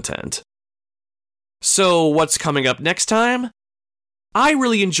content. So, what's coming up next time? I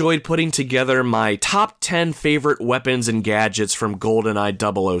really enjoyed putting together my top 10 favorite weapons and gadgets from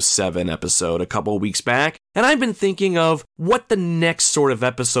GoldenEye 007 episode a couple weeks back, and I've been thinking of what the next sort of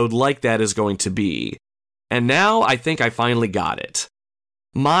episode like that is going to be. And now I think I finally got it.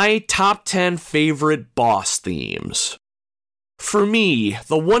 My top 10 favorite boss themes. For me,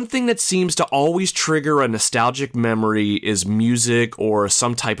 the one thing that seems to always trigger a nostalgic memory is music or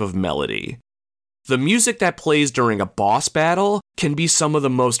some type of melody. The music that plays during a boss battle can be some of the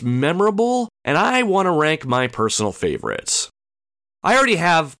most memorable, and I want to rank my personal favorites. I already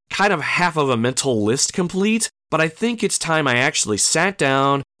have kind of half of a mental list complete, but I think it's time I actually sat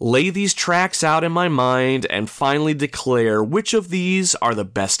down, lay these tracks out in my mind, and finally declare which of these are the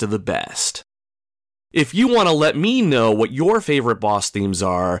best of the best. If you want to let me know what your favorite boss themes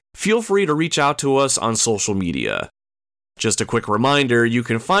are, feel free to reach out to us on social media. Just a quick reminder, you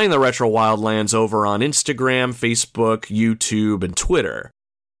can find the Retro Wildlands over on Instagram, Facebook, YouTube, and Twitter.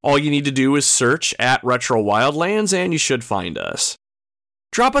 All you need to do is search at Retro Wildlands and you should find us.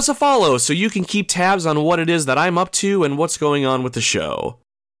 Drop us a follow so you can keep tabs on what it is that I'm up to and what's going on with the show.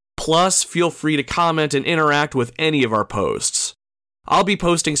 Plus, feel free to comment and interact with any of our posts. I'll be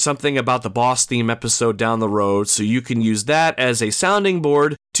posting something about the boss theme episode down the road, so you can use that as a sounding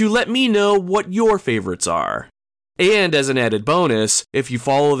board to let me know what your favorites are. And as an added bonus, if you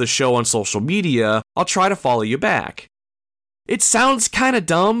follow the show on social media, I'll try to follow you back. It sounds kinda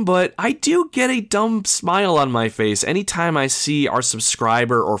dumb, but I do get a dumb smile on my face anytime I see our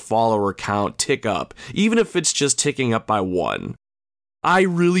subscriber or follower count tick up, even if it's just ticking up by 1. I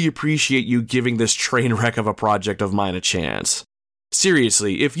really appreciate you giving this train wreck of a project of mine a chance.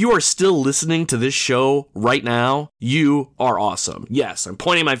 Seriously, if you are still listening to this show right now, you are awesome. Yes, I'm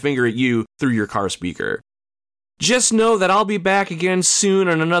pointing my finger at you through your car speaker. Just know that I'll be back again soon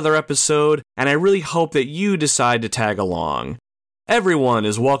on another episode, and I really hope that you decide to tag along. Everyone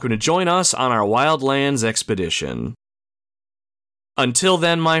is welcome to join us on our Wildlands expedition. Until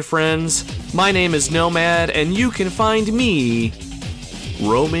then, my friends, my name is Nomad, and you can find me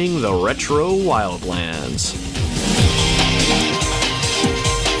roaming the Retro Wildlands.